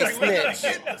sure they snitch.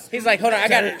 He's like, hold on,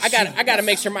 I gotta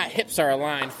make sure my hips are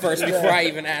aligned first before I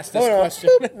even ask this question.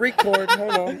 Record.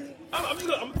 Hold on. I'm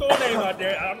throwing a name out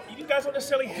there. You guys don't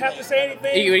necessarily have to say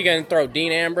anything. Are you going to throw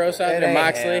Dean Ambrose out there?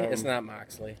 Moxley? It's not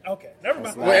Moxley. Okay, never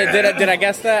mind. Wait, did I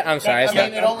guess that? I'm sorry.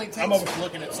 It only takes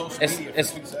looking at social media.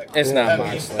 It's not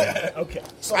Moxley. Okay.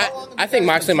 So I think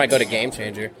Moxley might go to Game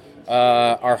Changer.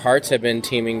 Our hearts have been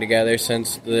teaming together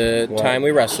since the time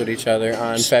we wrestled each other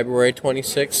on February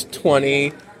 26,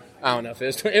 20... I don't know if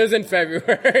it was in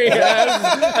February.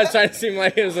 I was trying to seem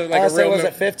like it was like a real. Was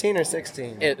it 15 or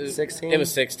 16? 16. It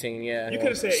was 16. Yeah. You could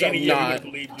have said any year. I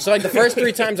believe you. So like the first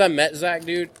 3 times I met Zach,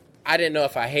 dude, I didn't know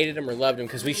if I hated him or loved him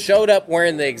because we showed up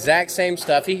wearing the exact same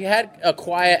stuff. He had a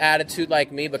quiet attitude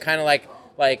like me, but kind of like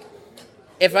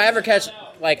if I ever catch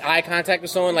like eye contact with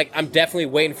someone, like I'm definitely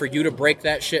waiting for you to break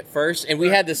that shit first. And we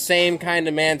had the same kind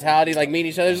of mentality, like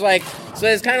meeting each other. It's like so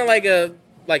it's kind of like a.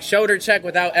 Like shoulder check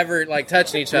without ever like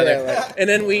touching each other, and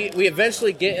then we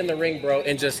eventually get in the ring, bro,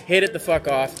 and just hit it the fuck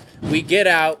off. We get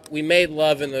out, we made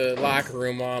love in the locker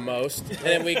room almost, and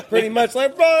then we pretty much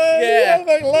like, bro, yeah,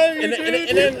 I love you,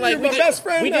 and then like you're my best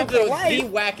friend. We did the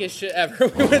wackest shit ever.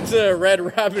 We went to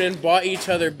Red Robin and bought each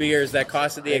other beers that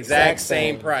costed the exact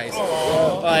same price.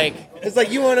 Like it's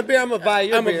like you want a beer, I'm gonna buy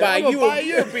your beer. I'm gonna buy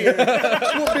your beer.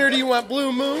 What beer do you want?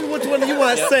 Blue Moon? Which one do you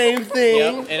want? Yep. Same thing.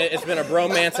 Yep. And it's been a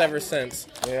bromance ever since.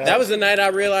 Yeah. That was the night I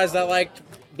realized I liked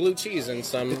blue cheese in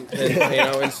some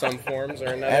forms or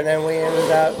another. And then we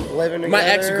ended up living together. My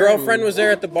ex-girlfriend was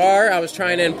there at the bar. I was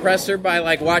trying to impress her by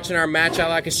like watching our match out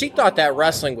loud because she thought that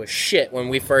wrestling was shit when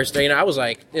we first. I was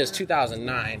like, it was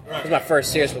 2009. It was my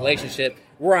first serious relationship.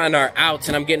 We're on our outs,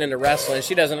 and I'm getting into wrestling.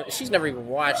 She's never even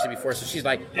watched it before, so she's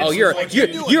like, "Oh, you're a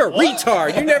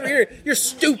retard. You're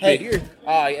stupid.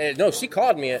 Hey. No, she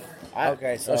called me it.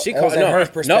 Okay, so she called her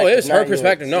perspective. No, it was her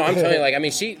perspective. No, I'm telling you, like, I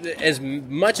mean, she as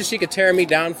much as she could tear me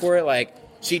down for it, like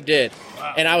she did,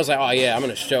 and I was like, oh yeah, I'm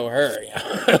gonna show her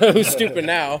who's stupid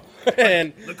now.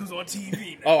 And look who's on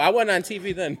TV. Oh, I wasn't on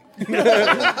TV then.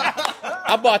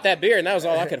 I bought that beer, and that was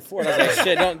all I could afford. I was like,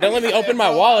 shit, don't let me open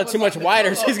my wallet too much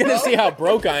wider. She's gonna see how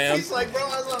broke I am. He's like, bro,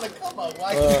 I was on a come up.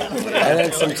 And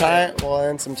then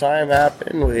some time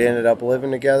happened. We ended up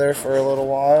living together for a little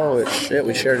while.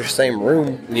 We shared the same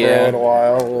room for a little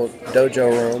while, a little dojo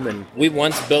room, and we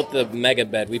once built the mega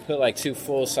bed. We put like 2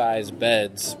 full-size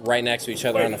beds right next to each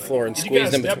other on the floor and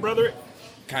squeezed them. Stepbrother?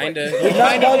 Kinda.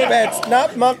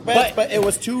 Not bunk beds, but it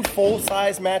was 2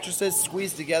 full-size mattresses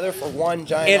squeezed together for one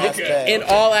giant ass bed. In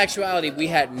all actuality, we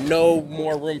had no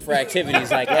more room for activities,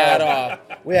 like at all.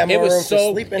 We had more room for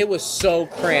sleeping. It was so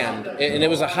crammed, and it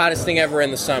was the hottest thing ever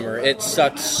in the summer. It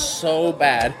sucked so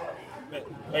bad.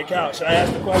 Hey, Kyle, should I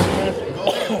ask the question, man?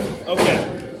 Okay.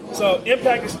 So,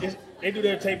 Impact is they do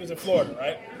their tapings in Florida,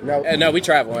 right? No, we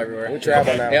travel everywhere. We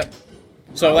travel now. Yep.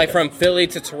 So, like, from Philly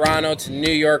to Toronto to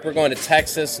New York, we're going to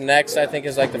Texas next, I think,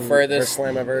 is, like, the furthest. For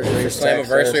Slammiversary. For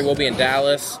Slammiversary, we'll be in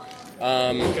Dallas.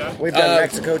 We've done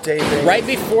Mexico taping. Right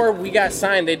before we got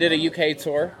signed, they did a UK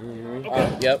tour. Mm-hmm.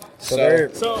 Okay. Yep. So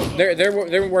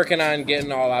they're working on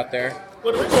getting all out there.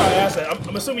 Well, the reason why I asked that,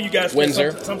 I'm assuming you guys spent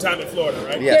some time in Florida,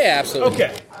 right? Yeah, absolutely.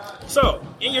 Okay. So,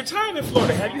 in your time in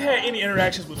Florida, have you had any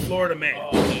interactions with Florida man?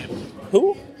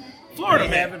 Who? Florida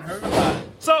Man. Haven't heard about it.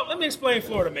 So let me explain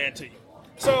Florida Man to you.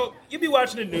 So you be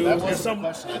watching the news and some.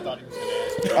 I thought he was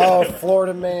going to ask.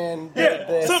 Florida Man did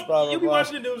this. So blah, blah, you be blah.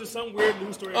 watching the news and some weird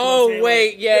news story. Oh,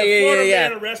 wait, Florida yeah.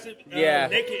 Man arrested Yeah.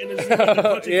 naked in the zoo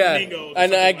punching flamingos. I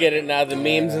know, I get it now. The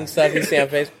memes and stuff you see on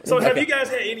Facebook. So have you guys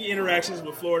had any interactions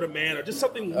with Florida Man or just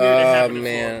something weird that happened in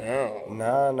man, Florida?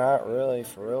 Nah, not really.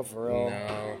 For real.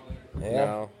 No. Yeah.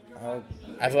 No.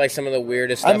 I feel like some of the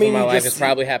weirdest stuff in my life has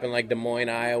probably happened like Des Moines,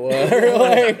 Iowa. Or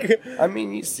like, I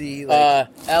mean, you see, like,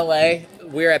 L.A.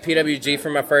 We were at PWG for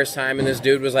my first time, and this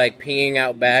dude was like peeing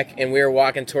out back, and we were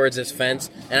walking towards this fence,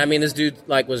 and I mean, this dude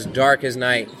like was dark as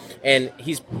night, and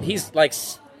he's like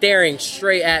staring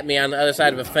straight at me on the other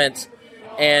side of a fence,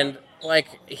 and like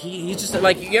he's just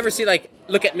like, you ever see like,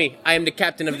 look at me, I am the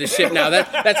captain of this ship now.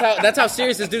 That's how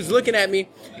serious this dude's looking at me.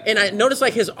 And I noticed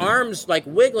like his arms like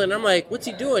wiggling. I'm like, what's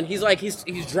he doing? He's like, he's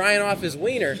drying off his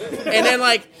wiener. And then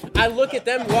like I look at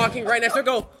them walking right next to her,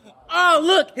 go, oh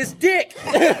look, his dick.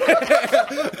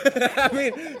 I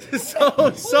mean,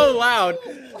 so loud.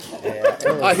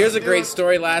 Here's a great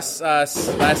story. Last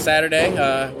Saturday,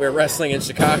 we were wrestling in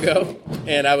Chicago,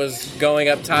 and I was going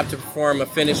up top to perform a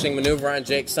finishing maneuver on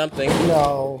Jake Something.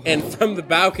 No. And from the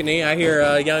balcony, I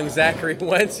hear young Zachary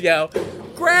Wentz yell,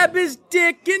 grab his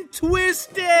dick and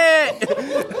twist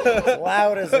it!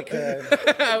 Loud as it could.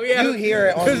 You hear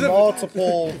it on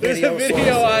multiple There's video a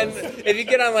video sources. on, if you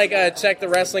get on like Check the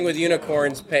Wrestling with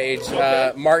Unicorns page,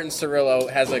 Martin Cirillo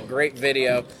has a great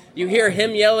video. You hear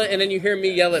him yell it, and then you hear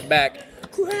me yell it back.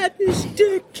 Grab his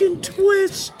dick and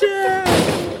twist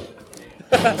it!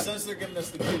 Since they're giving us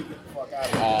the key to get the fuck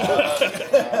out of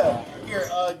here. Here,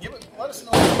 let us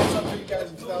know what's up for you guys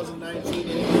in 2019.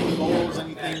 Any goals,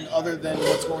 anything other than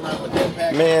what's going on with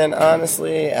Impact? Man,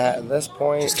 honestly, at this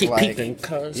point, Just keep like, peeking,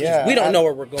 cuz yeah, we don't know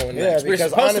where we're going next. We're because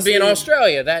supposed to be in honestly-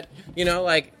 Australia. That, you know,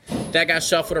 like, that got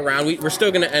shuffled around. We're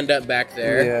still going to end up back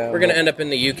there. Yeah, we're going to end up in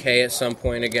the UK at some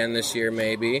point again this year,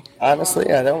 maybe.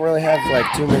 Honestly, I don't really have like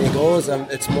too many goals.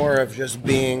 It's more of just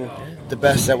being the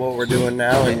best at what we're doing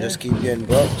now and just keep getting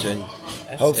booked. And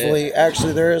hopefully,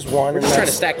 actually, there is one. We're just trying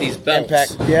to stack these belts.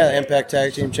 Impact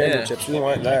Tag Team Championships. We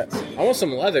want that. I want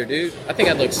some leather, dude. I think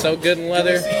I'd look so good in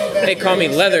leather. They call me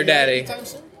Leather Daddy.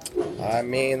 I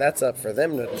mean, that's up for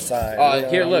them to decide.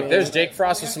 Here, look, there's Jake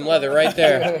Frost with some leather right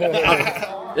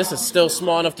there. This is still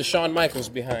small enough to Shawn Michaels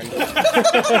behind.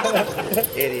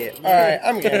 Idiot. All right,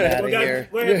 I'm getting out of here.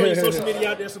 Go ahead and put your social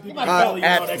media out there so people can follow you.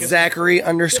 At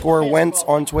Zachary_Wentz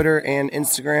on Twitter and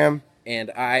Instagram.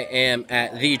 And I am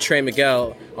at the Trey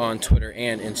Miguel on Twitter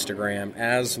and Instagram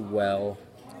as well.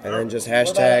 And then just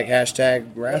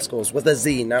hashtag Rascals with a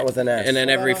Z, not with an S. And then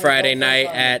every Friday night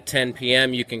at 10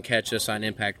 p.m. you can catch us on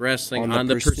Impact Wrestling on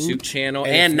the Pursuit channel,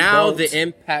 and now the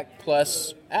Impact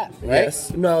Plus app, right?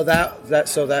 Yes. No,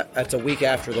 that's a week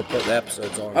after they put the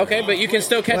episodes on. Okay, but you can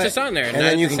still catch us on there. And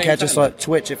then you can catch us on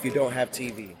Twitch if you don't have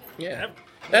TV. Yeah.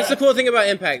 That's the cool thing about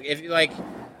Impact. If you like,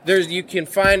 you can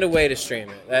find a way to stream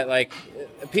it. That like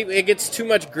people, it gets too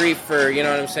much grief for, you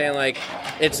know what I'm saying? Like,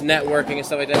 it's networking and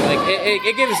stuff like that. Like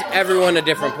it gives everyone a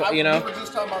different, you know. We were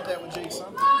just talking about that with Jake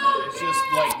Something. It's just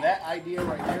like that idea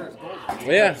right there is golden.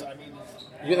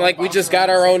 Yeah. We just got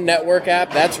our own network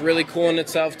app. That's really cool in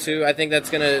itself too. I think that's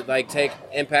gonna like take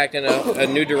Impact in a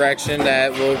new direction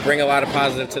that will bring a lot of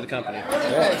positive to the company.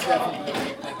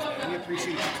 Yeah. We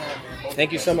appreciate your time, man.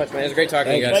 Thank you so much, man. It was great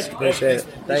talking to you guys. Appreciate it.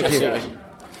 Thank you.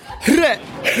 Got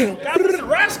the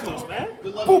Rascals, man.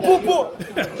 Boop, boop, boop.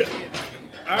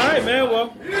 All right, man.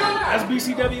 Well, that's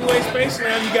BCWA Space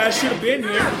Slam. You guys should have been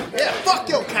here. Yeah, fuck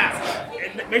your cow.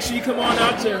 And make sure you come on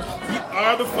out to You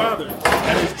Are the Father.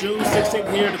 That is June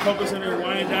 16th here at the Coca Center in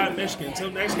Wyandotte, Michigan. Until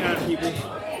next time, people.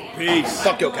 Peace.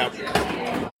 Fuck your cow.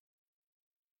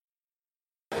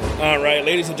 All right,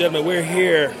 ladies and gentlemen, we're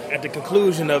here at the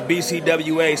conclusion of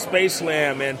BCWA Space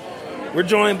Slam, and we're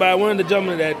joined by one of the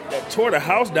gentlemen that tore the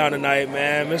house down tonight,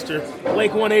 man, Mr.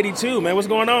 Blake 182. Man, what's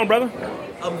going on, brother?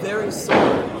 I'm very sore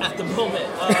at the moment.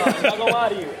 I'm not gonna lie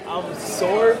to you. I'm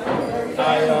sore.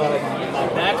 My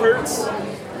back hurts.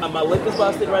 My lip is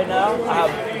busted right now. I have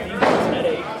a deep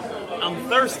headache. I'm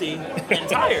thirsty and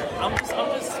tired.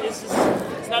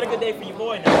 It's not a good day for you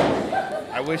boy now.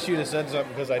 I wish you'd have said something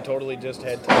because I totally just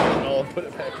had Tylenol and put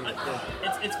it back in the thing.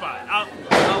 It's fine. I'll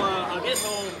get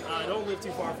home. I don't live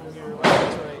too far from here,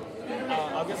 like Detroit.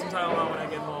 I'll get some Tylenol when I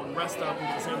get home. Rest up and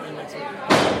do the same thing next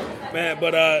week. Man,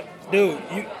 but dude,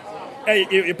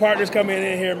 your partner's coming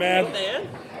in here, man.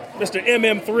 Mr.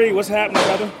 MM3, what's happening,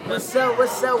 brother? What's up?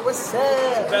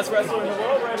 Best wrestler in the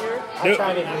world right here.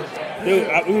 Dude,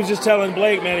 we was just telling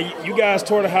Blake, man, you guys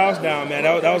tore the house down, man.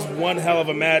 That was one hell of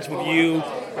a match with you,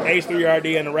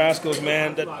 H3RD, and the Rascals,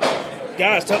 man.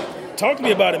 Guys, talk to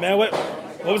me about it, man. What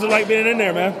was it like being in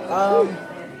there, man?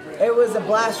 It was a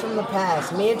blast from the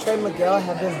past. Me and Trey Miguel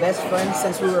have been best friends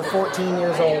since we were 14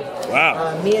 years old.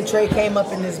 Wow. Me and Trey came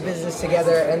up in this business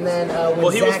together, and then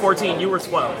he was 14, you were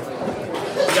 12.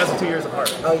 You guys are 2 years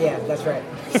apart. Oh yeah, that's right.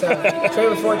 So Trey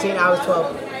was 14, I was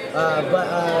 12.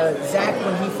 But Zach,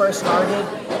 when he first started,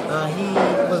 he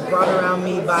was brought around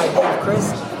me by Dave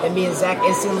Chris, and me and Zach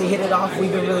instantly hit it off.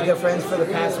 We've been really good friends for the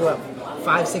past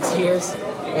 5-6 years.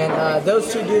 And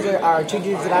those two dudes are two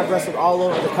dudes that I've wrestled all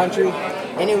over the country,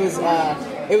 and it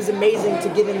was amazing to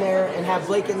get in there and have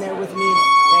Blake in there with me.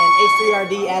 And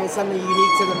H3RD added something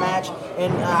unique to the match,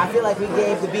 and I feel like we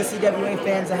gave the BCWA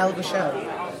fans a hell of a show.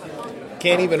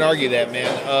 Can't even argue that,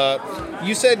 man.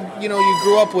 You said you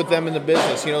grew up with them in the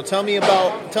business. Tell me a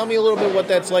little bit what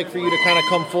that's like for you to kind of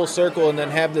come full circle and then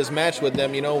have this match with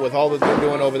them. With all that they're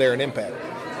doing over there in Impact.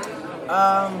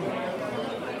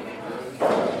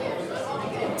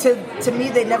 To me,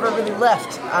 they never really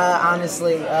left,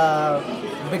 honestly,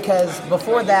 because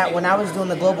before that, when I was doing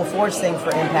the Global Forge thing for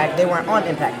Impact, they weren't on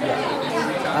Impact yet.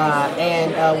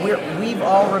 We've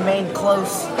all remained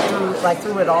close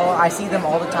through it all. I see them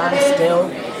all the time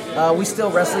still. We still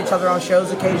wrestle each other on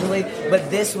shows occasionally, but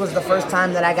this was the first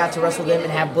time that I got to wrestle them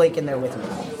and have Blake in there with me.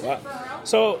 Wow.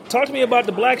 So, talk to me about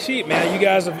the Black Sheep, man. You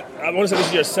guys I want to say this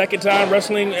is your second time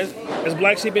wrestling as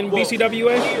Black Sheep in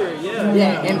BCWA?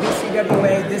 Yeah, in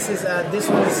BCWA, this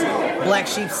was Black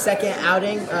Sheep's second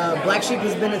outing. Black Sheep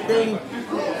has been a thing,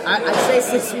 I'd say,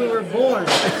 since we were born.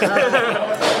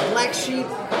 Black Sheep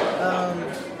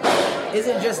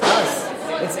isn't just us.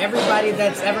 It's everybody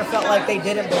that's ever felt like they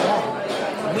didn't belong.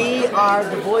 We are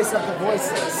the voice of the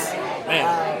voiceless.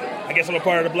 Man. I guess I'm a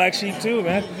part of the Black Sheep too,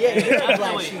 man. Yeah, you're a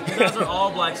Black Sheep. You guys are all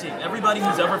Black Sheep. Everybody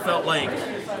who's ever felt like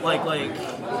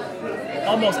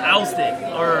almost ousted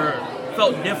or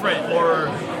felt different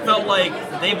or felt like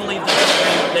they believed in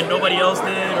something that nobody else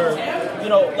did, or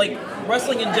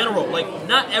wrestling in general.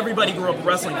 Not everybody grew up a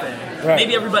wrestling fan. Right.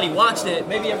 Maybe everybody watched it,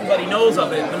 maybe everybody knows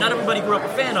of it, but not everybody grew up a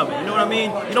fan of it. You know what I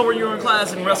mean? When you're in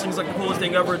class and wrestling's like the coolest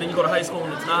thing ever, then you go to high school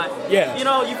and it's not. Yeah.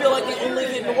 You feel like the only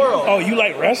kid in the world. Oh, you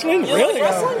like wrestling? You Really? like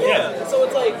wrestling? Yeah. So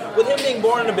it's like, with him being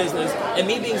born in the business and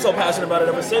me being so passionate about it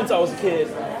ever since I was a kid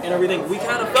and everything, we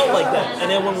kind of felt like that.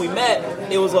 And then when we met,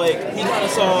 it was like he kind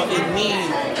of saw in me,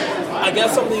 I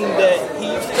guess, something that he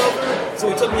used to go through. So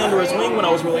he took me under his wing when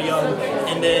I was really young,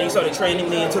 and then he started training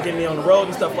me and took me on the road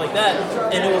and stuff like that.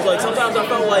 And it was like, sometimes I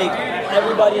felt like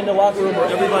everybody in the locker room or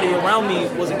everybody around me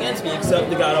was against me, except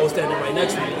the guy that was standing right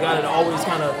next to me, the guy that always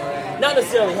kind of, not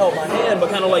necessarily held my hand, but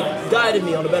kind of like guided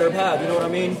me on a better path. You know what I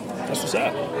mean? That's what's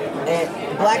up.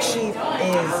 And Black Sheep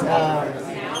is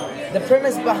the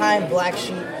premise behind Black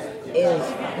Sheep is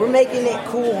we're making it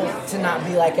cool to not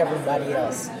be like everybody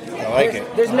else. I like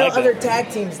it. There's no other tag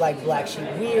teams like Black Sheep.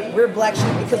 We're Black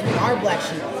Sheep because we are Black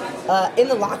Sheep. In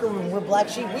the locker room, we're Black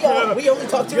Sheep. We only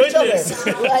talk to each other. That's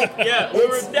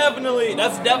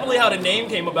definitely how the name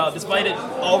came about, despite it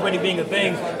already being a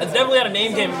thing. That's definitely how the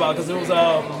name came about, because it was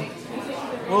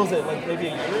what was it, like maybe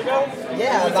a year ago?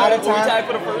 Yeah, a lot of time.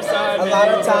 For the first time. A lot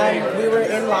of time we were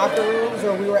in locker rooms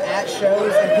or we were at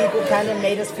shows and people kind of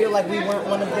made us feel like we weren't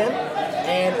one of them,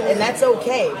 and that's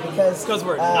okay because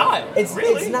we're not.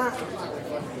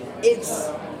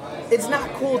 It's not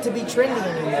cool to be trendy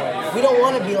anymore. We don't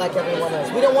want to be like everyone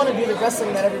else. We don't want to do the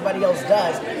wrestling that everybody else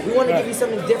does. We want to give you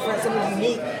something different, something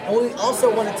unique, and we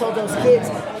also want to tell those kids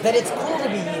that it's cool to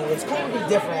be you. It's cool to be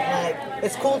different. Like,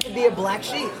 it's cool to be a Black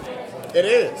Sheep. It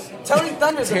is. Tony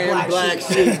Thunder's a black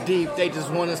sheep deep. They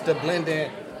just want us to blend in.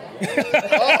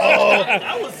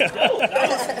 That was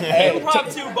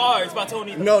Improv 2 bars by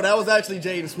Tony. No, that was actually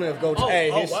Jaden Smith. Go. Wow.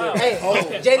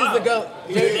 Jaden's the GOAT.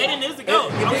 Jaden is the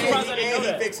GOAT. I'm surprised I didn't know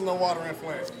that. He fixing the water and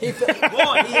flare. He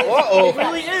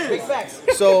really is. Big facts.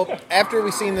 So after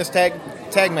we've seen this tag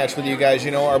match with you guys,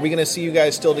 are we going to see you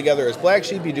guys still together as Black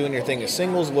Sheep? You doing your thing as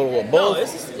singles, a little of both? No,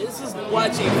 this is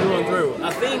Black Sheep through and through.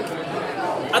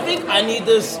 I think I need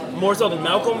this more so than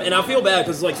Malcolm, and I feel bad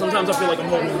because sometimes I feel like I'm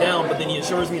holding him down, but then he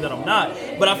assures me that I'm not.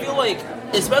 But I feel like,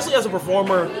 especially as a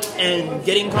performer and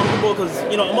getting comfortable, because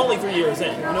I'm only 3 years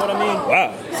in. You know what I mean?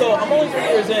 Wow. So I'm only 3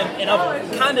 years in, and I've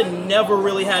kind of never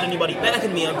really had anybody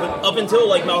backing me up until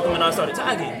Malcolm and I started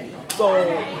tagging. So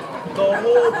the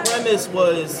whole premise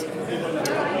was,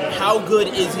 how good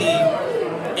is he?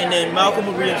 And then Malcolm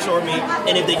would reassure me,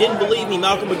 and if they didn't believe me,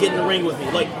 Malcolm would get in the ring with me,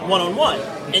 one-on-one,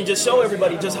 and just show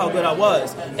everybody just how good I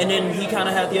was. And then he kind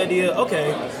of had the idea,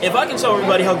 okay, if I can show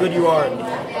everybody how good you are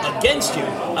against you,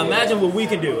 imagine what we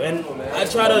can do. And I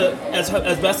try to, as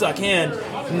best as I can,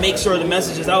 make sure the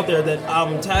message is out there that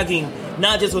I'm tagging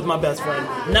not just with my best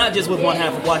friend, not just with one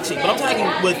half of Black Sheep, but I'm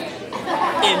tagging with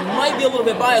it might be a little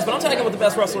bit biased, but I'm tagging with the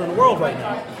best wrestler in the world right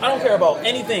now. I don't care about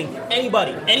anything,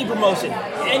 anybody, any promotion,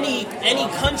 any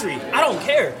country. I don't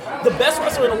care. The best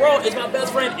wrestler in the world is my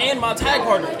best friend and my tag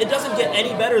partner. It doesn't get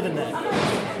any better than that.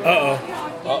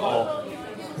 Uh-oh.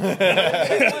 Am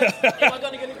I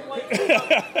gonna get anything like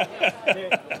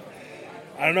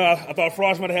I don't know. I thought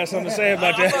Frost might have had something to say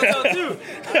about that. I thought so too.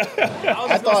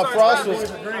 I thought Frost was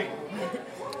great.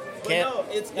 Can't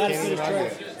even argue.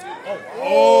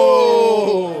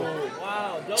 Oh!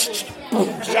 Wow,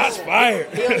 double. Shots fired.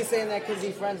 He only saying that because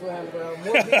he's friends with him, bro.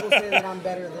 More people say that I'm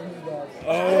better than he does.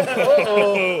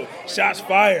 Oh! Shots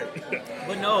fired.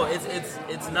 But no,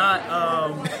 it's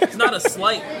not a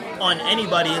slight on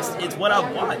anybody. It's what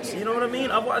I've watched. You know what I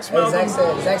mean? I've watched Malcolm.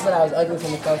 Zach said I was ugly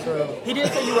from the first row. He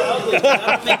didn't say you were ugly. I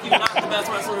don't think you're not the best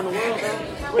wrestler in the world, man.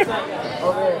 Where's that guy?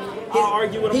 Over there. I'll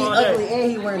argue with him He's all ugly day.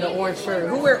 and he wearing the orange shirt.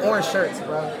 Who wear orange shirts,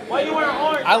 bro? Why you wearing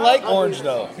orange? I like orange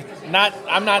though.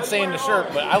 I'm not saying the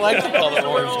shirt, but I like the color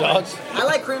orange, dogs. I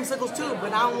like creamsicles too,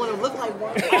 but I don't want to look like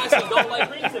one. I actually don't like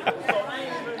creamsicles. So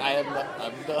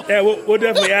I'm done. Yeah, we'll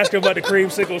definitely ask him about the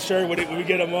creamsicle shirt when we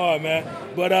get him on, man.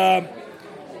 But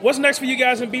what's next for you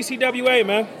guys in BCWA,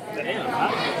 man? Damn,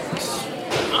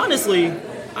 honestly,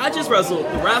 I just wrestled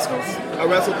the Rascals. I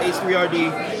wrestled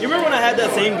H3RD. You remember when I had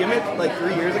that same gimmick like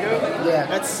 3 years ago? Yeah.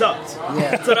 That sucked.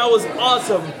 Yeah. So that was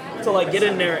awesome to like get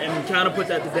in there and kind of put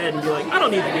that to bed and be like, I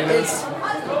don't need to do this.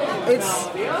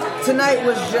 Tonight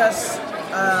was just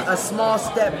a small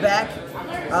step back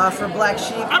for Black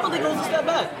Sheep. I don't think it was a step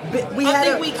back. We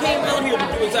came down here to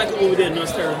do exactly what we did in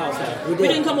North Terror House. We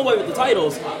didn't come away with the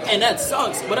titles, and that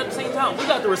sucks. But at the same time, we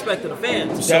got the respect of the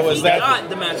fans. So we is that got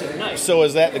the match of the night? So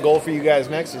is that the goal for you guys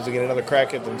next? Is to get another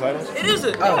crack at the titles? It is.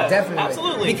 Definitely.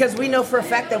 Absolutely. Because we know for a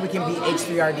fact that we can beat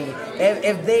H3RD.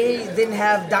 If they didn't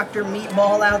have Dr.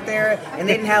 Meatball out there and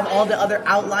they didn't have all the other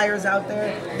outliers out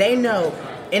there, they know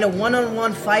in a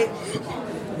one-on-one fight,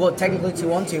 well, technically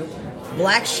 2-on-2,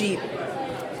 Black Sheep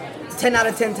 10 out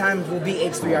of 10 times will beat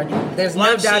H3RD. There's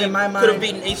no doubt in my mind. Could have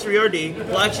beaten H3RD.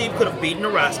 Black Sheep could have beaten the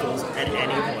Rascals at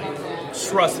any point.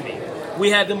 Trust me.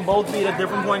 We had them both beat at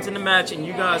different points in the match, and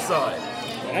you guys saw it.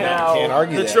 Now, can't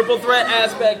argue the that. triple threat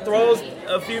aspect throws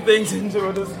a few things into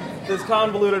this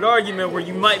convoluted argument where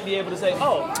you might be able to say,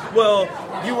 oh, well,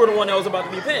 you were the one that was about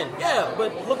to be pinned. Yeah,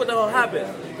 but look what the hell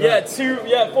happened. You had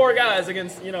 4 guys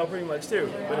against, pretty much 2,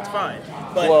 but it's fine.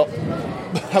 But, well,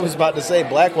 I was about to say,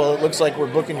 Blackwell, it looks like we're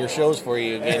booking your shows for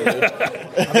you again, dude.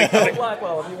 tell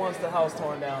Blackwell if he wants the house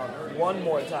torn down one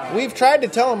more time. We've tried to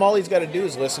tell him all he's got to do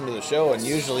is listen to the show, and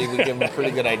usually we give him a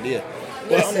pretty good idea.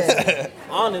 Listen,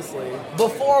 honestly,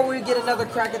 before we get another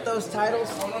crack at those titles,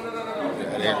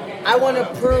 I want to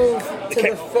prove to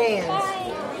the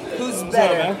fans who's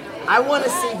better. I want to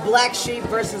see Black Sheep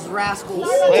versus Rascals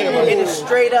in a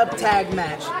straight up tag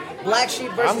match. Black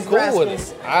Sheep versus I'm cool Rascals.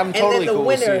 with it. I'm totally cool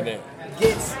with seeing it. And then the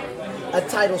winner gets a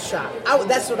title shot.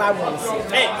 That's what I want to see.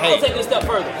 Hey, I'll take it a step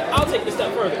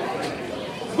further.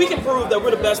 We can prove that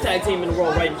we're the best tag team in the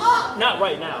world right now. Not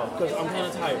right now, because I'm kind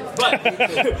of tired. But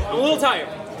I'm a little tired.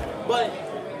 But,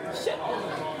 shit.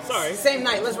 Sorry. Same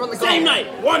night. Let's run the gauntlet. Same night.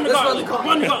 Run the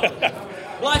gauntlet.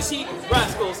 Black Sheep,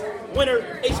 Rascals, winner,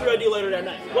 H3RD later that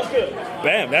night. What's good?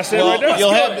 Bam, that's it right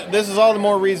there. This is all the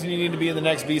more reason you need to be in the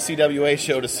next BCWA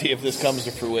show to see if this comes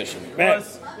to fruition. Man.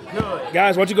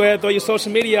 Guys, why don't you go ahead and throw your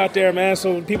social media out there, man,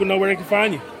 so people know where they can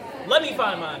find you. Let me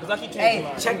find mine, because I keep changing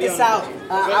mine. Check this out.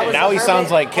 Now he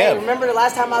sounds like Kev. Hey, remember the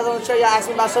last time I was on the show, y'all asked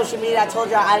me about social media? I told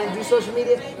y'all I didn't do social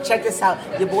media. Check this out.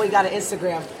 Your boy got an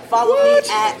Instagram. Follow me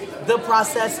at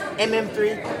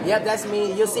TheProcessMM3. Yep, that's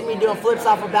me. You'll see me doing flips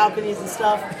off of balconies and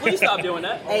stuff. Please stop doing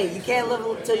that. Hey, you can't live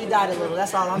until you die a little.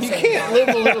 That's all I'm saying. You can't live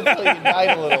a little until you die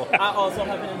a little. I also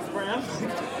have an Instagram.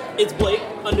 It's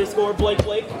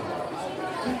Blake_Blake.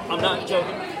 I'm not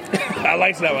joking. I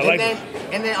like that one.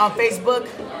 And then on Facebook,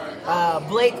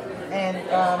 Blake and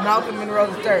Malcolm Monroe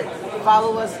III.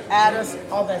 Follow us, add us,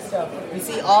 all that stuff. You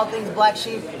see all things Black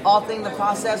Sheep, all things The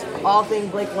Process, all things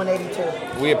Blake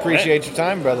 182. We appreciate your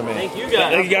time, brother man. Thank you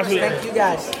guys. Thank you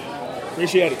guys.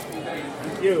 Appreciate it.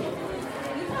 Thank you.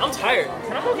 I'm tired.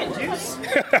 Can I go get juice?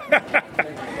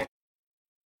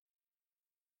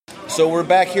 So we're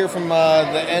back here from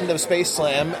the end of Space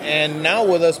Slam, and now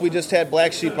with us, we just had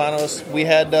Black Sheep on us. We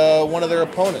had one of their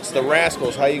opponents, the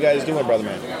Rascals. How you guys doing, brother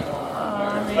man?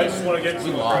 I just want to get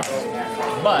we lost,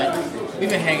 but we've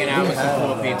been hanging out with some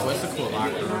cool people. It's a cool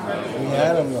locker room. We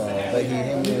had him though, but he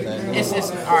hit me. It's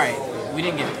all right. We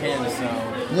didn't get pinned, so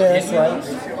yeah, that's right.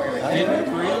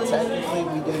 Technically,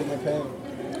 we didn't get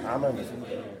pinned. I remember.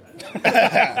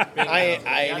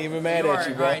 I ain't even mad at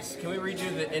you, bro. All right, can we read you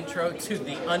the intro to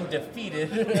the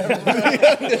undefeated? We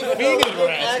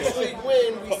actually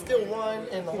win. We still won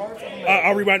in the heart of America.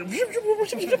 I'll rewind.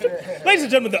 Ladies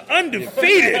and gentlemen, the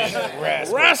undefeated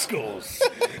Rascals.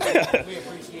 We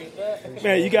appreciate that.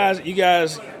 Man, you guys,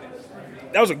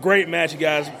 that was a great match. You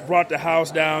guys brought the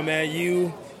house down, man.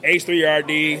 You,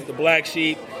 H3RD, the Black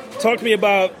Sheep. Talk to me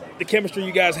about the chemistry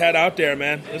you guys had out there,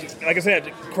 man. Like I said,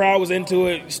 the crowd was into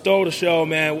it. You stole the show,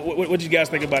 man. What did you guys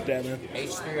think about that, man?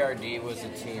 H3RD was a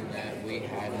team that we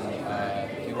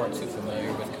hadn't, we weren't too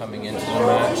familiar with coming into the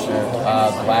match.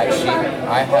 Black Sheep,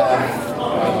 I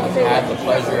have had the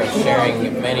pleasure of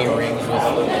sharing many rings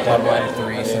with Double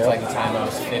M3 since like the time I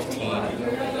was 15.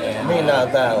 And, I mean,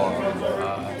 not that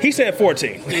long. He said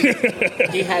 14.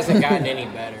 He hasn't gotten any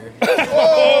better.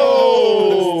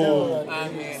 Oh!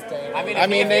 I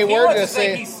mean, they were were to just say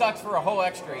saying he sucks for a whole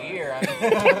extra year.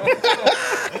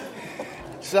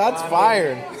 Shots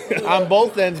fired on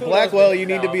both ends. Blackwell, you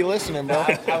need to be listening, bro. I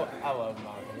love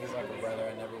Malcolm. He's like a brother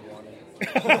I never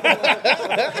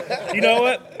wanted. You know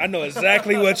what? I know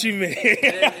exactly what you mean.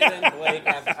 And then Blake,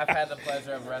 I've had the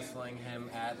pleasure of wrestling him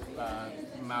at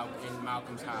in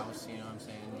Malcolm's house. You know what I'm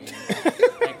saying? Being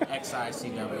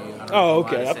XICW. I don't know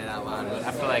okay. why I say that loud, but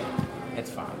I feel like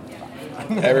it's fine.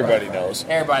 Everybody knows.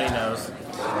 Everybody knows.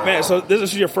 Man, so this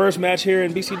is your first match here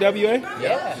in BCWA?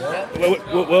 Yeah.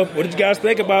 What did you guys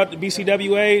think about the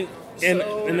BCWA in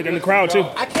the crowd, too?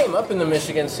 I came up in the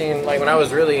Michigan scene like when I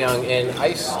was really young, and I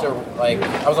used to, I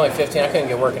was only 15, I couldn't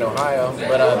get work in Ohio,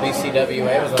 but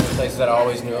BCWA was one of the places that I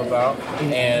always knew about,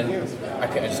 and I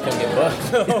just couldn't get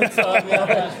booked the whole time.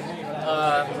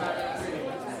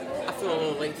 I feel a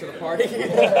little late to the party.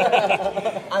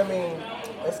 I mean,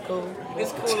 it's cool.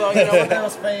 It's cool though, you know. We're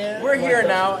fans. We're here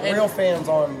now. And real fans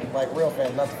real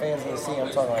fans, not the fans in the scene.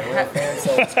 I'm talking like real fans.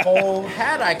 So it's cold.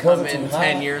 Had I come in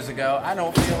 10 years ago, I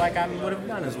don't feel like I would have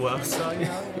done as well. So, you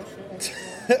know.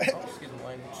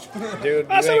 Dude,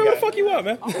 I said, where the fuck you up,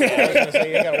 man? I was gonna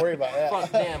say, you ain't gotta worry about that.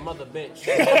 Fuck damn mother bitch.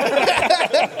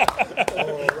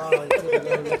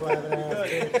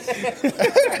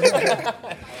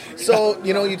 So,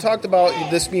 you know, you talked about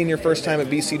this being your first time at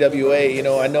BCWA. You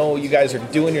know, I know you guys are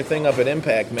doing your thing up at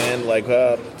Impact, man. Like,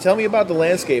 tell me about the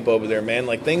landscape over there, man.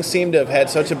 Like, things seem to have had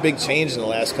such a big change in the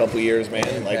last couple of years, man.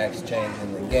 Impact's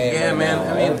changing the game. Yeah, man.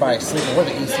 I mean, everybody's sleeping with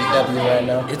the ECW right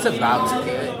now. It's about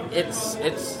to. It's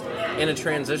in a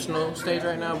transitional stage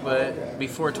right now, but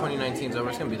before 2019 is over,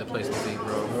 it's gonna be the place to be,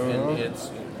 bro. And it's.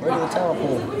 Where's the talent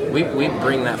pool? We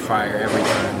bring that fire every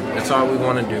time. That's all we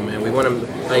want to do, man. We want to,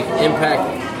 Impact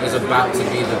is about to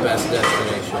be the best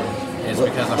destination. It's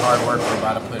because of the hard work we're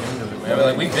about to put into it,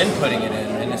 man. We've been putting it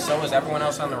in, and so is everyone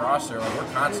else on the roster. We're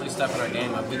constantly stepping our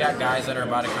game up. We got guys that are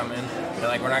about to come in.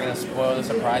 They're we're not going to spoil the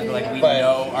surprise, but we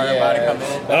know are about to come in.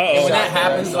 And when that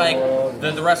happens,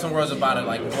 the wrestling world's about to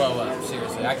blow up.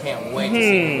 Seriously, I can't wait to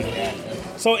see what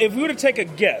happens. So if we were to take a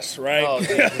guess, right? Oh,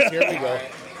 Jesus, here we go.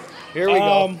 Here we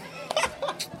go.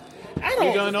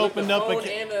 We're going to open up a...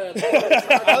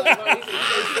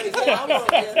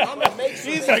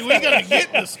 He's like, we're going to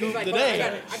get the scoop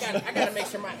today. I got to make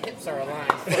sure my hips are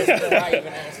aligned first before I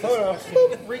even ask this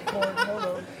question. Record, hold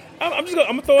on. I'm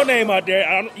gonna throw a name out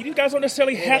there. You guys don't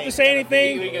necessarily have to say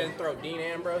anything. We gonna throw Dean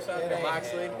Ambrose out there,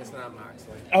 Moxley? It's not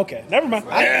Moxley. Okay, never mind.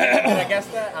 Did I guess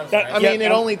that? I'm sorry. I mean,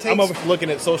 it only takes looking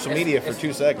at social media for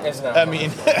 2 seconds. I mean,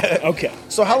 okay.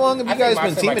 So how long have you guys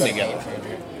been teaming together?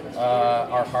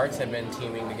 Our hearts have been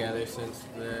teaming together since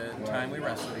the time we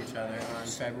wrestled each other on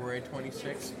February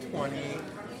 26, 20.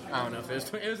 I don't know if it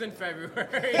was in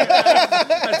February.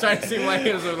 I was trying to seem like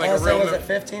it was a real. Was it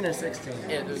 15 or 16?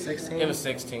 It was 16. It was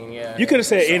 16. Yeah. You could have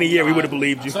said any year, we would have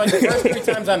believed you. So the first 3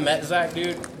 times I met Zach,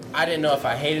 dude, I didn't know if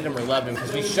I hated him or loved him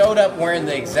because we showed up wearing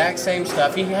the exact same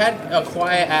stuff. He had a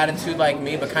quiet attitude like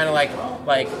me, but kind of like.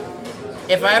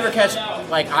 If I ever catch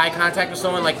eye contact with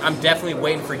someone, I'm definitely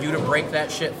waiting for you to break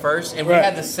that shit first. And we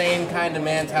had the same kind of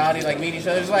mentality, meet each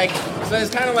other. So it's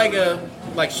kind of like a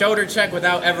shoulder check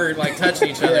without ever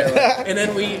touching each other. And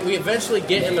then we eventually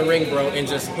get in the ring, bro, and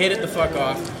just hit it the fuck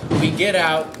off. We get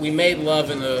out. We made love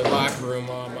in the locker room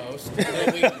almost. And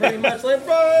then we pretty much bro.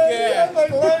 Yeah.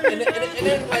 And then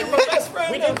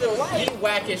we did the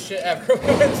wackest shit ever. We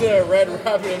went to Red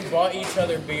Robin and bought each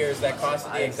other beers that cost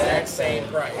the exact same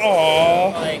price.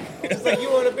 Aww. It's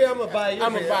you want a beer? I'm gonna buy you.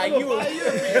 I'm gonna buy you a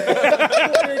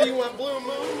beer. Do you want Blue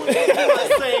Moon?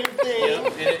 The same thing. Yep.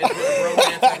 And it's been a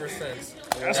romance ever since.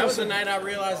 That was the night I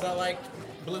realized I liked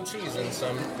blue cheese in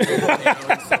some forms or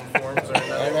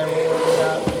another. And then we ended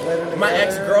up living My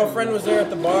ex-girlfriend was there at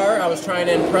the bar. I was trying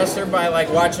to impress her by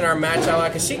like watching our match out loud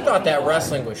because she thought that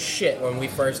wrestling was shit when we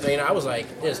first. I was like,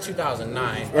 it was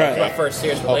 2009, right? My first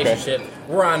serious relationship.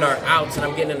 We're on our outs, and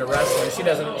I'm getting into wrestling.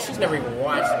 She's never even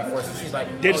watched it before, so she's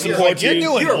like, did support you?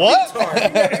 You're doing what?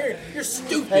 You're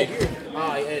stupid.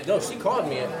 No, she called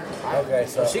me it. Okay,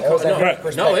 so she called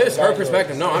it. No, it was her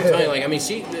perspective. No, I'm telling you, like, I mean,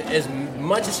 she, as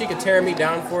much as she could tear me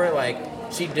down for it, like,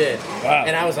 she did. Wow.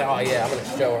 And I was like, oh, yeah, I'm going to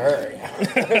show her.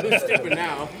 Who's stupid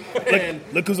now?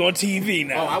 Look who's on TV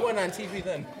now. Oh, I wasn't on TV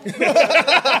then.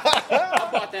 I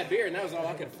bought that beer, and that was all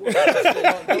I could afford.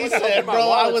 He said, bro,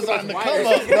 I was on the come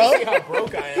up, bro. See how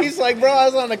broke I am. He's like, bro, I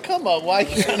was on the come up. Why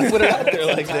you trying to put it out there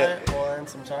like that? Well, and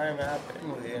some time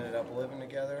happened. We ended up living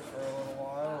together for a little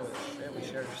while. We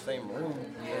shared the same room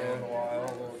for a little while,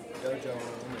 a little dojo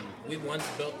room. We once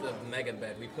built the mega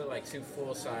bed. We put like 2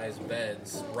 full-size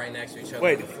beds right next to each other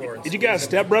Wait, on the floor. did you guys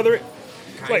stepbrother it?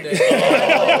 Kind of.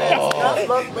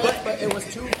 But it was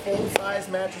 2 full-size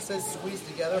mattresses squeezed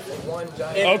together for one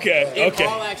giant. In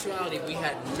all actuality, we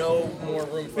had no more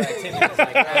room for activities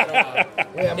like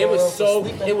that. It was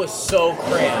so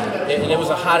crammed, and it was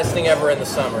the hottest thing ever in the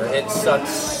summer. It sucked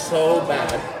so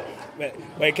bad.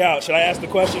 Wait, Kyle, should I ask the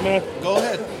question, man? Go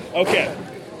ahead. Okay.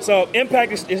 So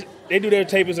Impact is they do their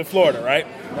tapings in Florida, right?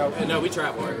 No, we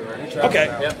travel everywhere. Okay.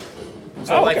 Yep.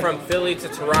 So like from Philly to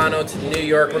Toronto to New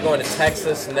York, we're going to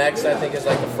Texas next. I think is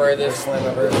like the furthest.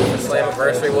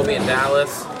 Slammiversary. We'll be in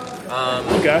Dallas.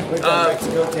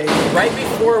 Right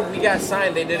before we got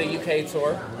signed, they did a UK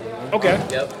tour. Okay.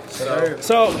 Yep.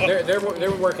 So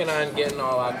they're working on getting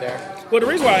all out there. Well, the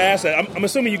reason why I asked that, I'm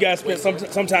assuming you guys spent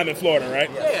some time in Florida, right?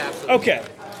 Yeah, absolutely. Okay.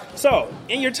 So,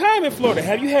 in your time in Florida,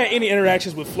 have you had any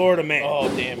interactions with Florida Man? Oh,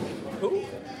 damn. Who?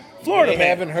 Florida Man. I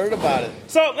haven't heard about it.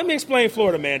 So, let me explain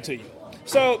Florida Man to you.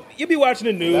 So, you'll be watching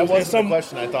the news. That wasn't the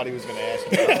question I thought he was going to ask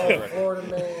you. Florida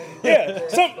Man. Yeah,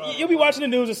 you'll be watching the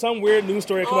news and some weird news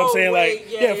story come up saying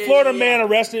Florida man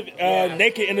arrested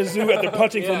naked in a zoo after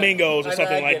punching flamingos or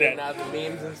something like that. The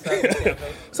memes and stuff.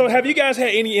 So have you guys had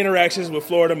any interactions with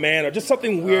Florida Man or just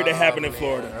something weird that happened in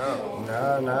Florida?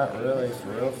 No, not really.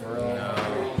 For real.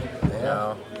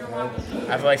 No.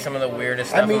 I feel like some of the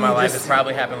weirdest stuff in my life has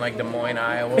probably happened like Des Moines,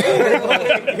 Iowa.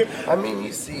 I mean,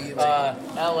 you see,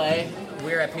 LA.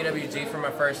 We were at PWG for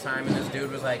my first time, and this dude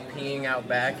was like peeing out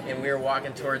back, and we were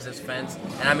walking towards this fence,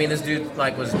 and I mean, this dude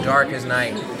like was dark as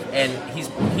night, and he's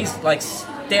like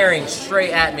staring straight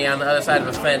at me on the other side of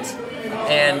a fence,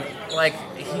 and like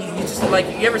he just like,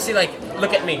 you ever see like,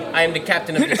 look at me, I am the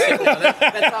captain of this ship now.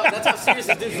 That's how serious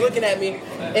this dude's looking at me,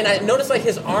 and I noticed like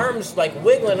his arms like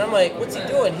wiggling. I'm like, what's he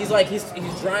doing? He's like he's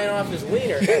drying off his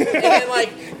wiener, and then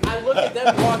like I look at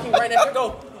them walking right next to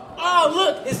go. Oh,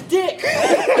 look, his dick!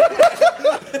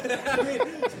 I mean,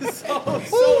 so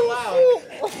loud.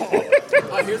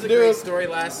 Here's a great story.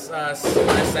 Last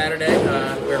Saturday,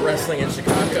 we were wrestling in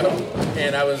Chicago,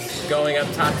 and I was going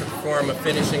up top to perform a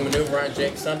finishing maneuver on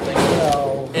Jake Something.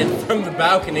 And from the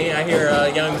balcony, I hear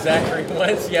young Zachary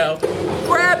Wentz yell,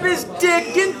 "Grab his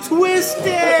dick and twist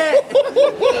it!"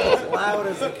 As loud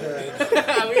as it could.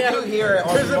 You hear it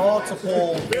on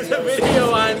multiple. There's a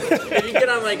video on. If you get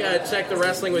on Check the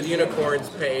Wrestling with Unicorns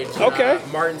page. Okay.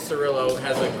 Martin Cirillo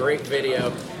has a great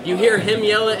video. You hear him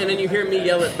yell it, and then you hear me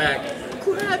yell it back.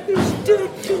 Grab his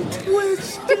dick and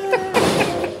twist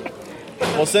it.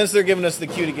 Well, since they're giving us the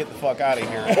cue to get the fuck out of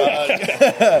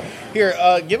here,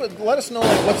 let us know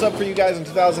what's up for you guys in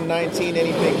 2019.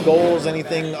 Any big goals?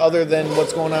 Anything other than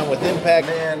what's going on with Impact?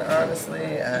 Man, honestly,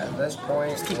 at this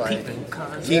point, we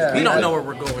don't know where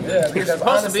we're going. We're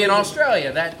supposed to be in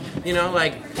Australia. That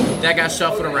that got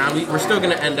shuffled around. We're still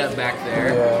going to end up back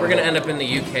there. Yeah. We're going to end up in the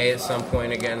UK at some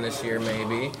point again this year,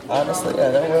 maybe. Honestly,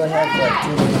 I don't really have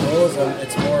too many goals.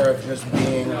 It's more of just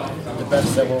being the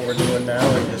best at what we're doing now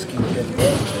and just keep getting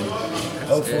booked.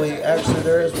 Hopefully, actually,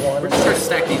 there is one. We're just trying to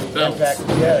stack these belts.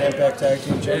 Impact Tag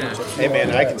Team Championship. Hey,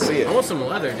 man, I can see it. I want some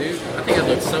leather, dude. I think I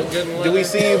look so good in leather. Do we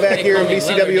see you back here in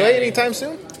BCWA anytime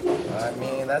soon? I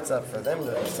mean, that's up for them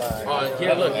to decide. Oh,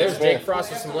 here, look, there's Jake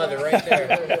Frost with some leather right there.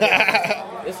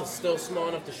 This is still small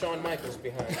enough to Shawn Michaels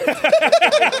behind.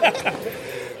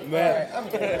 Man.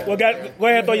 Well, go ahead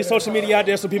and throw your social media out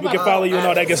there so people can follow you and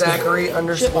all that good stuff.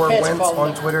 Zachary_Wentz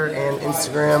on Twitter and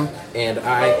Instagram. And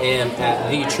I am at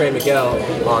the Trey Miguel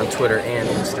on Twitter and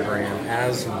Instagram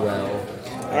as well.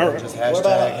 All right. Just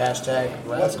hashtag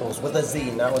Rascals with a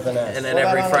Z, not with an S. And then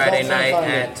every Friday night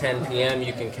at 10 p.m.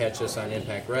 you can catch us on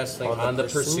Impact Wrestling on the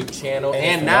Pursuit channel,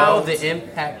 and now the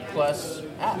Impact Plus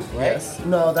app, right? Yes.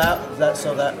 No, that's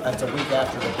a week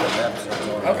after they put the episodes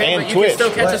on. Okay, And but you Twitch. can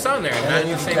still catch us on there. And Not then at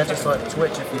you the can same catch us time. on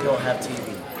Twitch if you don't have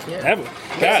TV. Yeah. Got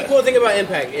That's it. the cool thing about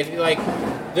Impact. If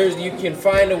you can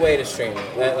find a way to stream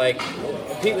it. That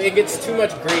people, it gets too much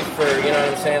grief for, you know what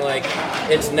I'm saying, like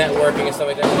it's networking and stuff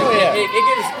like that. Oh, yeah. It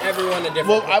gives everyone a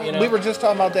different. Well, we were just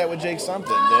talking about that with Jake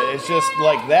something. It's just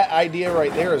like that idea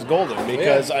right there is golden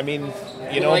because I mean,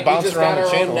 bouncing around the channels. We just got our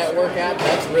own channels. network app.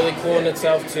 That's really cool in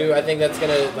itself too. I think that's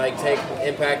gonna take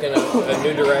Impact in a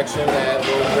new direction that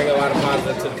will bring a lot of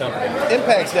positive to the company.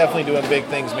 Impact's definitely doing big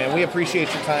things, man. We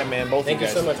appreciate your time, man. Both Thank of you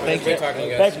you guys. so much. Man. Thank you. Great talking to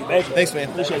you guys. Thank you. Thanks, man.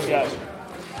 Appreciate you guys.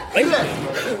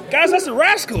 Guys, that's the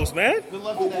Rascals, man. Good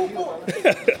luck with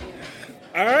that.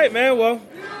 All right, man. Well,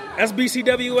 that's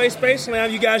BCWA Space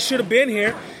Slam. You guys should have been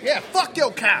here. Yeah, fuck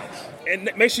your cows. And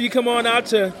make sure you come on out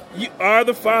to You Are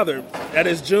the Father. That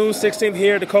is June 16th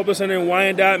here at the Copeland Center in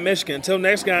Wyandotte, Michigan. Until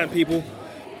next time, people.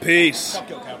 Peace. Fuck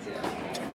your cows.